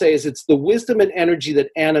we can say is it's the wisdom and energy that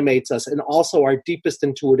animates us and also our deepest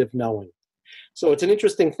intuitive knowing. So it's an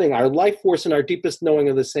interesting thing. Our life force and our deepest knowing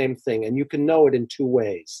are the same thing, and you can know it in 2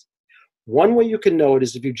 ways. One way you can know it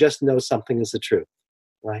is if you just know something is the truth,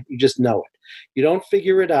 right? You just know it. You don't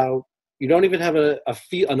figure it out. You don't even have an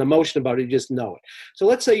emotion about it. You just know it. So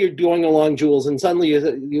let's say you're going along, Jules, and suddenly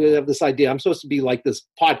you have this idea, I'm supposed to be like this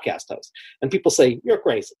podcast host. And people say, you're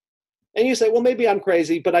crazy. And you say, well, maybe I'm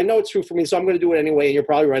crazy, but I know it's true for me, so I'm going to do it anyway. And you're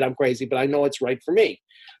probably right, I'm crazy, but I know it's right for me.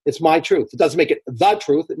 It's my truth. It doesn't make it the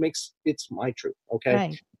truth. It's my truth, okay?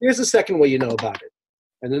 Right. Here's the second way you know about it.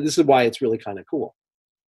 And then this is why it's really kind of cool.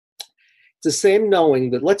 It's the same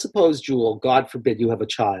knowing that, let's suppose, Jewel, God forbid, you have a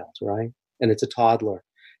child, right? And it's a toddler.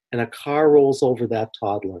 And a car rolls over that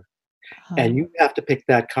toddler. And you have to pick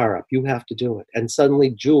that car up. You have to do it. And suddenly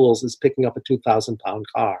Jules is picking up a 2,000-pound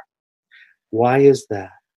car. Why is that?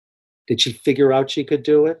 Did she figure out she could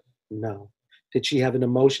do it? No. Did she have an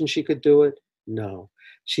emotion she could do it? No.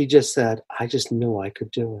 She just said, I just knew I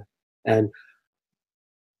could do it. And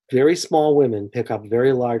very small women pick up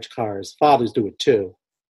very large cars. Fathers do it too.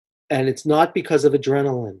 And it's not because of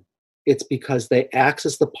adrenaline. It's because they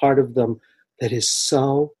access the part of them that is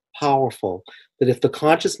so powerful that if the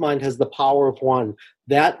conscious mind has the power of 1,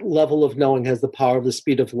 that level of knowing has the power of the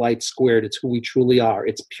speed of light squared. It's who we truly are.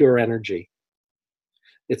 It's pure energy.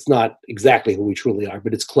 It's not exactly who we truly are,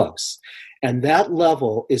 but it's close. And that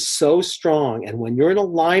level is so strong. And when you're in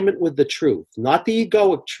alignment with the truth, not the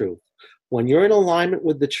egoic truth, when you're in alignment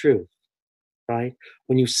with the truth, right?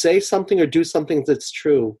 When you say something or do something that's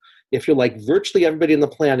true, if you're like virtually everybody on the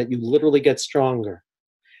planet, you literally get stronger.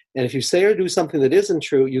 And if you say or do something that isn't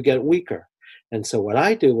true, you get weaker. And so what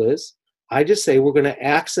I do is I just say we're going to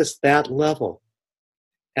access that level.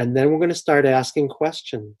 And then we're going to start asking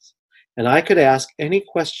questions. And I could ask any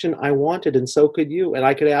question I wanted, and so could you. And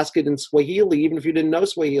I could ask it in Swahili, even if you didn't know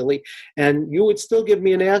Swahili, and you would still give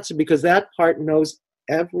me an answer because that part knows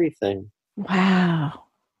everything. Wow.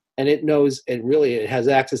 And it knows, it has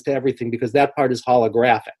access to everything because that part is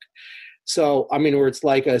holographic. So, I mean, where it's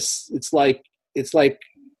like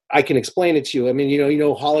I can explain it to you. I mean, you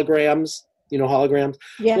know holograms. You know holograms?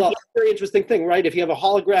 Yeah. Well, it's a very interesting thing, right? If you have a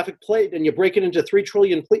holographic plate and you break it into 3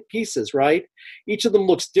 trillion pieces, right? Each of them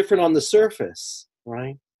looks different on the surface,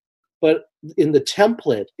 right? But in the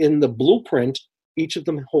template, in the blueprint, each of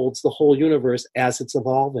them holds the whole universe as it's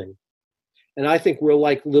evolving. And I think we're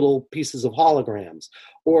like little pieces of holograms,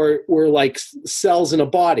 or we're like cells in a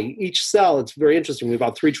body. Each cell, it's very interesting. We have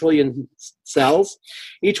about 3 trillion cells.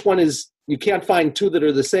 Each one is, you can't find 2 that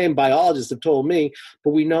are the same, biologists have told me,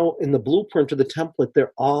 but we know in the blueprint or the template,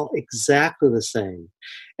 they're all exactly the same.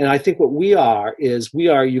 And I think what we are,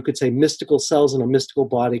 you could say, mystical cells in a mystical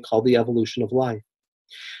body called the evolution of life.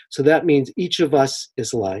 So that means each of us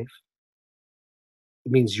is life.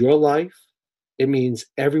 It means your life. It means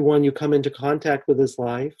everyone you come into contact with is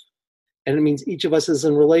life. And it means each of us is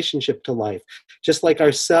in relationship to life. Just like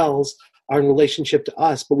our cells are in relationship to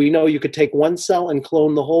us. But we know you could take one cell and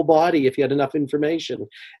clone the whole body if you had enough information.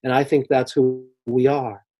 And I think that's who we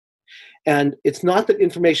are. And it's not that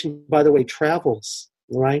information, by the way, travels,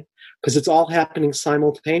 right? Because it's all happening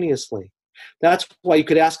simultaneously. That's why you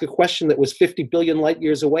could ask a question that was 50 billion light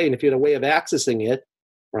years away. And if you had a way of accessing it,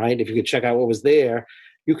 right, if you could check out what was there,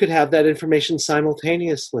 you could have that information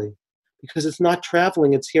simultaneously. Because it's not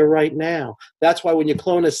traveling, it's here right now. That's why when you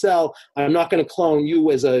clone a cell, I'm not going to clone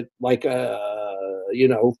you as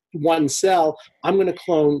one cell. I'm going to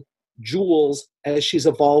clone Jules as she's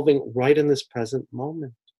evolving right in this present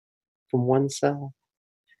moment from one cell.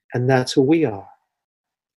 And that's who we are,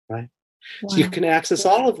 right? Wow. So you can access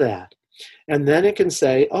all of that. And then it can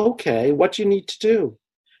say, okay, what do you need to do?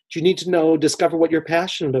 Do you need to discover what you're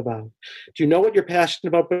passionate about? Do you know what you're passionate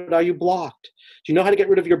about, but are you blocked? Do you know how to get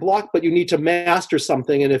rid of your block, but you need to master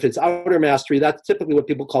something? And if it's outer mastery, that's typically what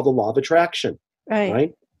people call the law of attraction,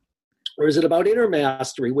 right? Or is it about inner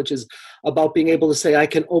mastery, which is about being able to say, I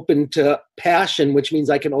can open to passion, which means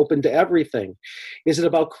I can open to everything? Is it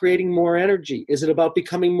about creating more energy? Is it about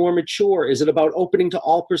becoming more mature? Is it about opening to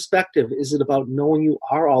all perspective? Is it about knowing you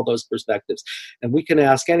are all those perspectives? And we can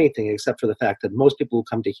ask anything except for the fact that most people who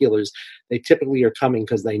come to healers, they typically are coming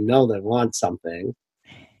because they know they want something.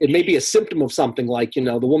 It may be a symptom of something like, the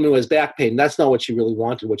woman who has back pain. That's not what she really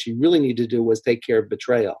wanted. What she really needed to do was take care of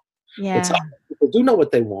betrayal. Yeah. People do know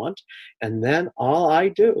what they want. And then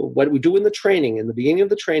what we do in the training, in the beginning of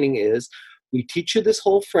the training is we teach you this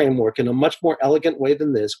whole framework in a much more elegant way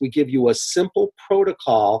than this. We give you a simple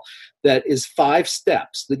protocol that is 5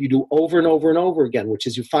 steps that you do over and over and over again, which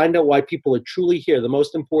is you find out why people are truly here, the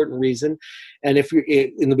most important reason. And if you're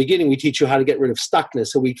in the beginning, we teach you how to get rid of stuckness.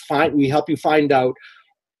 So we help you find out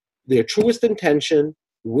their truest intention,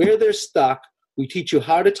 where they're stuck. We teach you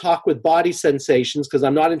how to talk with body sensations, because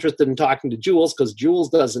I'm not interested in talking to Jules because Jules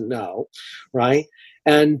doesn't know, right?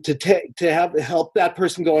 And to help that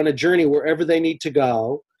person go on a journey wherever they need to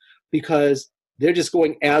go, because they're just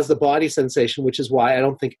going as the body sensation, which is why I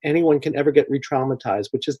don't think anyone can ever get re-traumatized,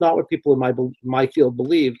 which is not what people in my field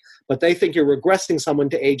believe. But they think you're regressing someone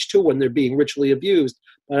to age 2 when they're being ritually abused.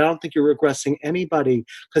 But I don't think you're regressing anybody,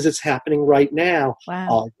 because it's happening right now. Wow.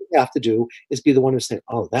 All you have to do is be the one who's saying,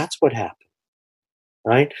 oh, that's what happened,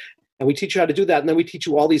 right? And we teach you how to do that. And then we teach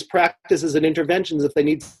you all these practices and interventions if they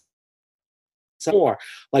need some more.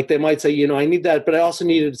 Like they might say, I need that, but I also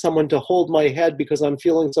needed someone to hold my head because I'm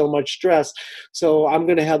feeling so much stress. So I'm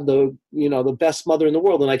going to have the best mother in the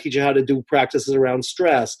world. And I teach you how to do practices around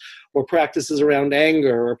stress, or practices around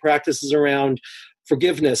anger, or practices around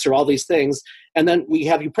forgiveness, or all these things. And then we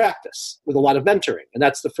have you practice with a lot of mentoring. And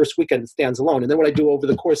that's the first weekend. It stands alone. And then what I do over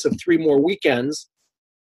the course of 3 more weekends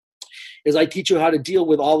is I teach you how to deal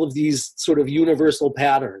with all of these sort of universal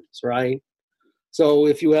patterns, right? So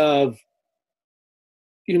if you have,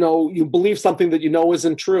 you believe something that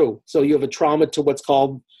isn't true, so you have a trauma to what's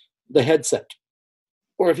called the headset.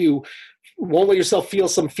 Or if you won't let yourself feel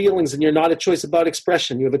some feelings and you're not a choice about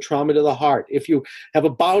expression, you have a trauma to the heart. If you have a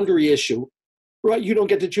boundary issue, right, you don't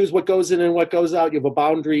get to choose what goes in and what goes out, you have a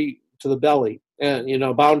boundary to the belly, and,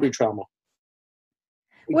 boundary trauma.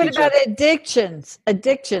 What about addictions?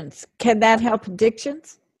 Can that help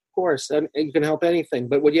addictions? Of course, and you can help anything.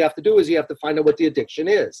 But what you have to do is you have to find out what the addiction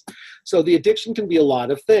is. So the addiction can be a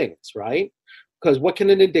lot of things, right? Because what can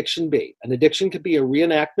an addiction be? An addiction could be a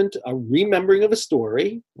reenactment, a remembering of a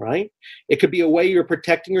story, right? It could be a way you're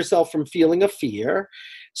protecting yourself from feeling a fear.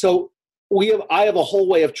 So I have a whole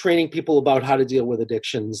way of training people about how to deal with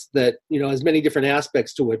addictions that, has many different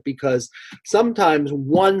aspects to it, because sometimes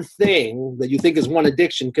one thing that you think is one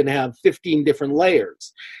addiction can have 15 different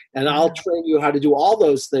layers. And I'll train you how to do all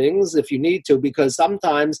those things if you need to, because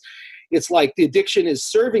sometimes it's like the addiction is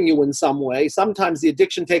serving you in some way. Sometimes the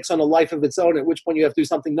addiction takes on a life of its own, at which point you have to do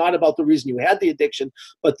something not about the reason you had the addiction,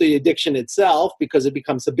 but the addiction itself, because it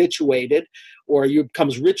becomes habituated or it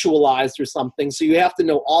becomes ritualized or something. So you have to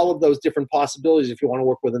know all of those different possibilities if you want to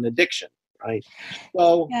work with an addiction, right?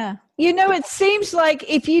 So yeah. It seems like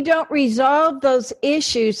if you don't resolve those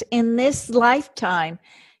issues in this lifetime,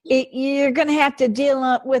 you're going to have to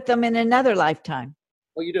deal with them in another lifetime.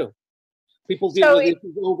 Well, you do. People deal with it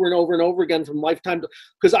over and over and over again from lifetime.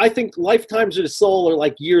 Because I think lifetimes of the soul are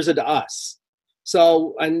like years into us.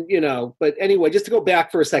 So, but anyway, just to go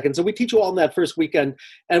back for a second. So we teach you all in that first weekend.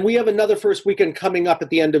 And we have another first weekend coming up at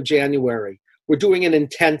the end of January. We're doing an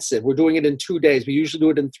intensive. We're doing it in 2 days. We usually do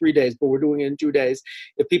it in 3 days, but we're doing it in 2 days.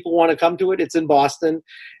 If people want to come to it, it's in Boston.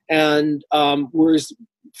 And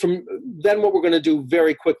from then what we're going to do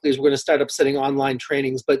very quickly is we're going to start up setting online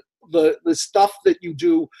trainings. But the stuff that you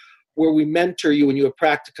do where we mentor you and you have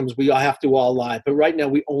practicums, we all have to all live. But right now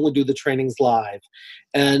we only do the trainings live.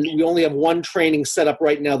 And we only have one training set up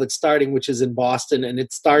right now that's starting, which is in Boston. And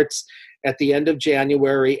it starts at the end of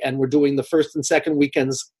January. And we're doing the first and second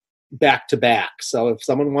weekends back to back. So if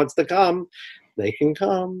someone wants to come, they can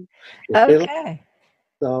come. Okay.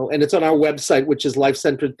 So, and it's on our website, which is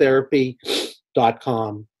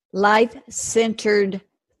lifecenteredtherapy.com.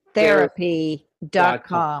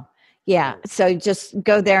 Lifecenteredtherapy.com. Yeah. So just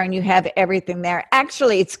go there and you have everything there.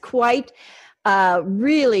 Actually, it's quite a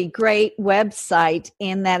really great website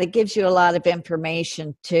in that it gives you a lot of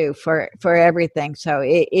information too for everything. So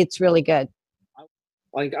it's really good.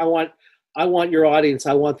 Like I want your audience,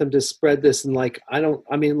 I want them to spread this. And what I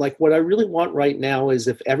really want right now is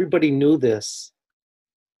if everybody knew this.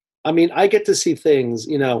 I mean, I get to see things,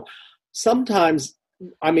 sometimes,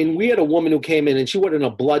 we had a woman who came in and she wanted a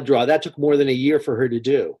blood draw. That took more than a year for her to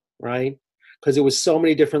do, right? Because there was so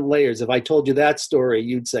many different layers. If I told you that story,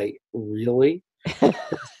 you'd say, really?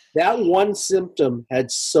 That one symptom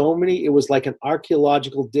had so many, it was like an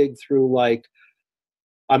archaeological dig through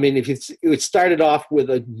it started off with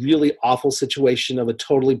a really awful situation of a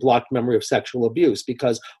totally blocked memory of sexual abuse,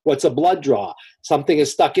 because what's a blood draw? Something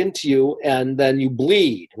is stuck into you and then you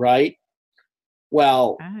bleed, right?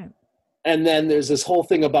 Well, and then there's this whole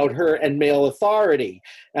thing about her and male authority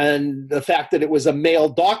and the fact that it was a male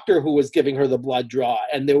doctor who was giving her the blood draw.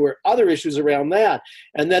 And there were other issues around that.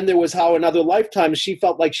 And then there was how in other lifetimes she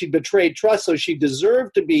felt like she betrayed trust, so she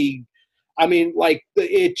deserved to be, and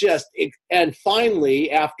finally,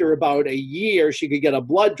 after about a year, she could get a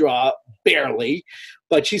blood draw, barely.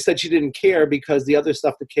 But she said she didn't care because the other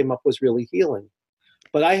stuff that came up was really healing.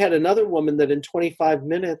 But I had another woman that in 25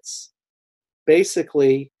 minutes,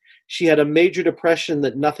 basically, she had a major depression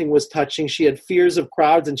that nothing was touching. She had fears of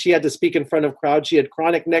crowds, and she had to speak in front of crowds. She had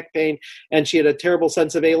chronic neck pain, and she had a terrible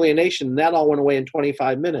sense of alienation. And that all went away in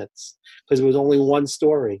 25 minutes because it was only one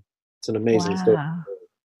story. It's an amazing story.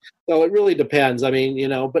 So it really depends. But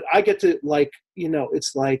I get to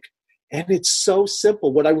and it's so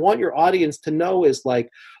simple. What I want your audience to know is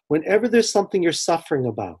whenever there's something you're suffering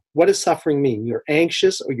about, what does suffering mean? You're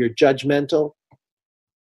anxious or you're judgmental.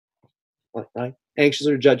 Right? Anxious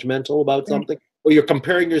or judgmental about something, or you're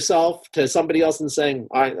comparing yourself to somebody else and saying,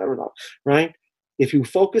 I don't know, right? If you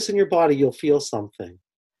focus in your body, you'll feel something,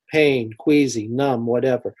 pain, queasy, numb,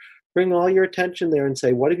 whatever. Bring all your attention there and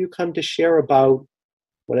say, what have you come to share about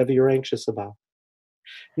whatever you're anxious about?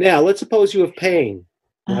 Now, let's suppose you have pain,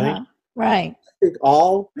 right? Right. I think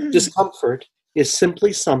all discomfort is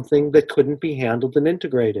simply something that couldn't be handled and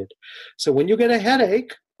integrated. So when you get a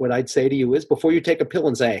headache, what I'd say to you is before you take a pill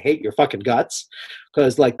and say, I hate your fucking guts,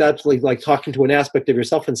 because that's like talking to an aspect of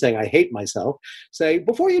yourself and saying, I hate myself. Say,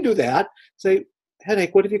 before you do that, say,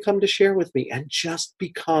 headache, what have you come to share with me? And just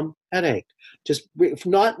become headache. Just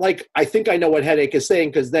not like, I think I know what headache is saying,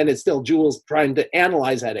 because then it's still Jules trying to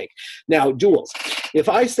analyze headache. Now, Jules, if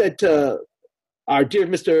I said to our dear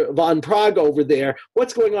Mr. Von Prague over there,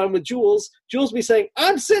 what's going on with Jules? Jules be saying,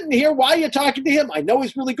 I'm sitting here. Why are you talking to him? I know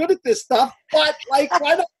he's really good at this stuff, but why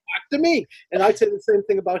don't talk to me? And I'd say the same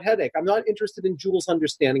thing about headache. I'm not interested in Jules'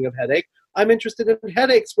 understanding of headache. I'm interested in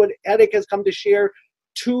headaches, what headache has come to share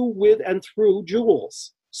to, with, and through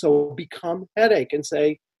Jules. So become headache and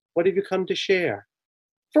say, what have you come to share?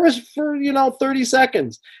 For 30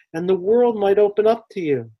 seconds. And the world might open up to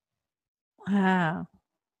you. Wow.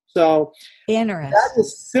 So interesting. That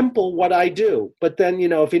is simple what I do. But then,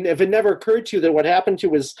 if it never occurred to you that what happened to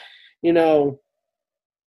you was, an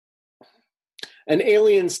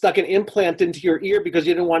alien stuck an implant into your ear because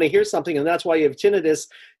you didn't want to hear something, and that's why you have tinnitus,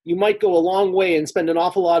 you might go a long way and spend an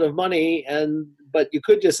awful lot of money, but you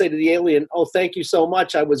could just say to the alien, oh, thank you so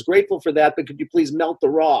much. I was grateful for that, but could you please melt the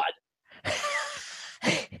rod?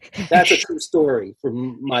 That's a true story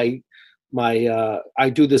from my I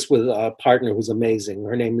do this with a partner who's amazing.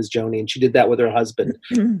 Her name is Joni, and she did that with her husband,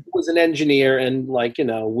 who was an engineer and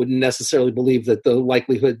wouldn't necessarily believe that the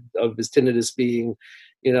likelihood of his tinnitus being,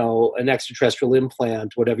 an extraterrestrial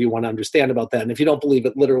implant, whatever you want to understand about that. And if you don't believe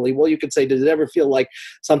it literally, well, you could say, did it ever feel like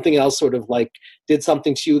something else sort of did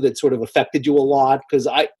something to you that sort of affected you a lot? Because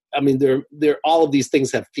there all of these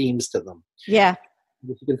things have themes to them. Yeah.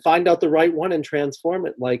 If you can find out the right one and transform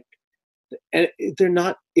it, and they're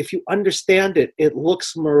not, if you understand it, it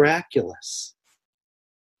looks miraculous.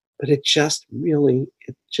 But it just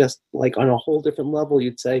on a whole different level,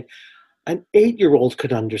 you'd say, an 8-year-old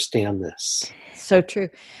could understand this. So true.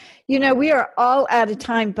 We are all out of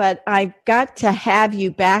time, but I've got to have you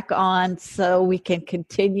back on so we can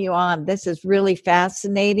continue on. This is really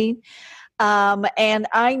fascinating. And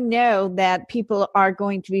I know that people are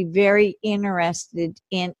going to be very interested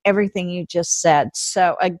in everything you just said.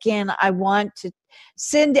 So again, I want to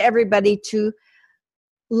send everybody to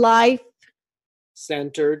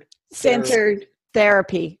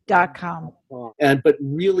LifeCenteredTherapy.com. But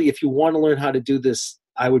really, if you want to learn how to do this,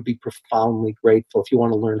 I would be profoundly grateful if you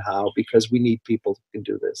want to learn how, because we need people who can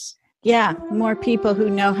do this. Yeah, more people who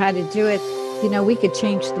know how to do it. We could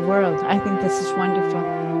change the world. I think this is wonderful.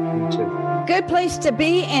 Me too. Good place to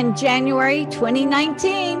be in January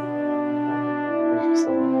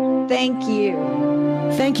 2019. Thank you.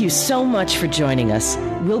 Thank you so much for joining us.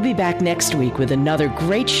 We'll be back next week with another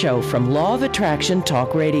great show from Law of Attraction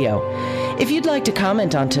Talk Radio. If you'd like to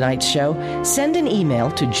comment on tonight's show, send an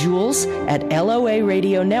email to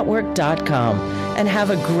jules@loaradionetwork.com and have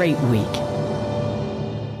a great week.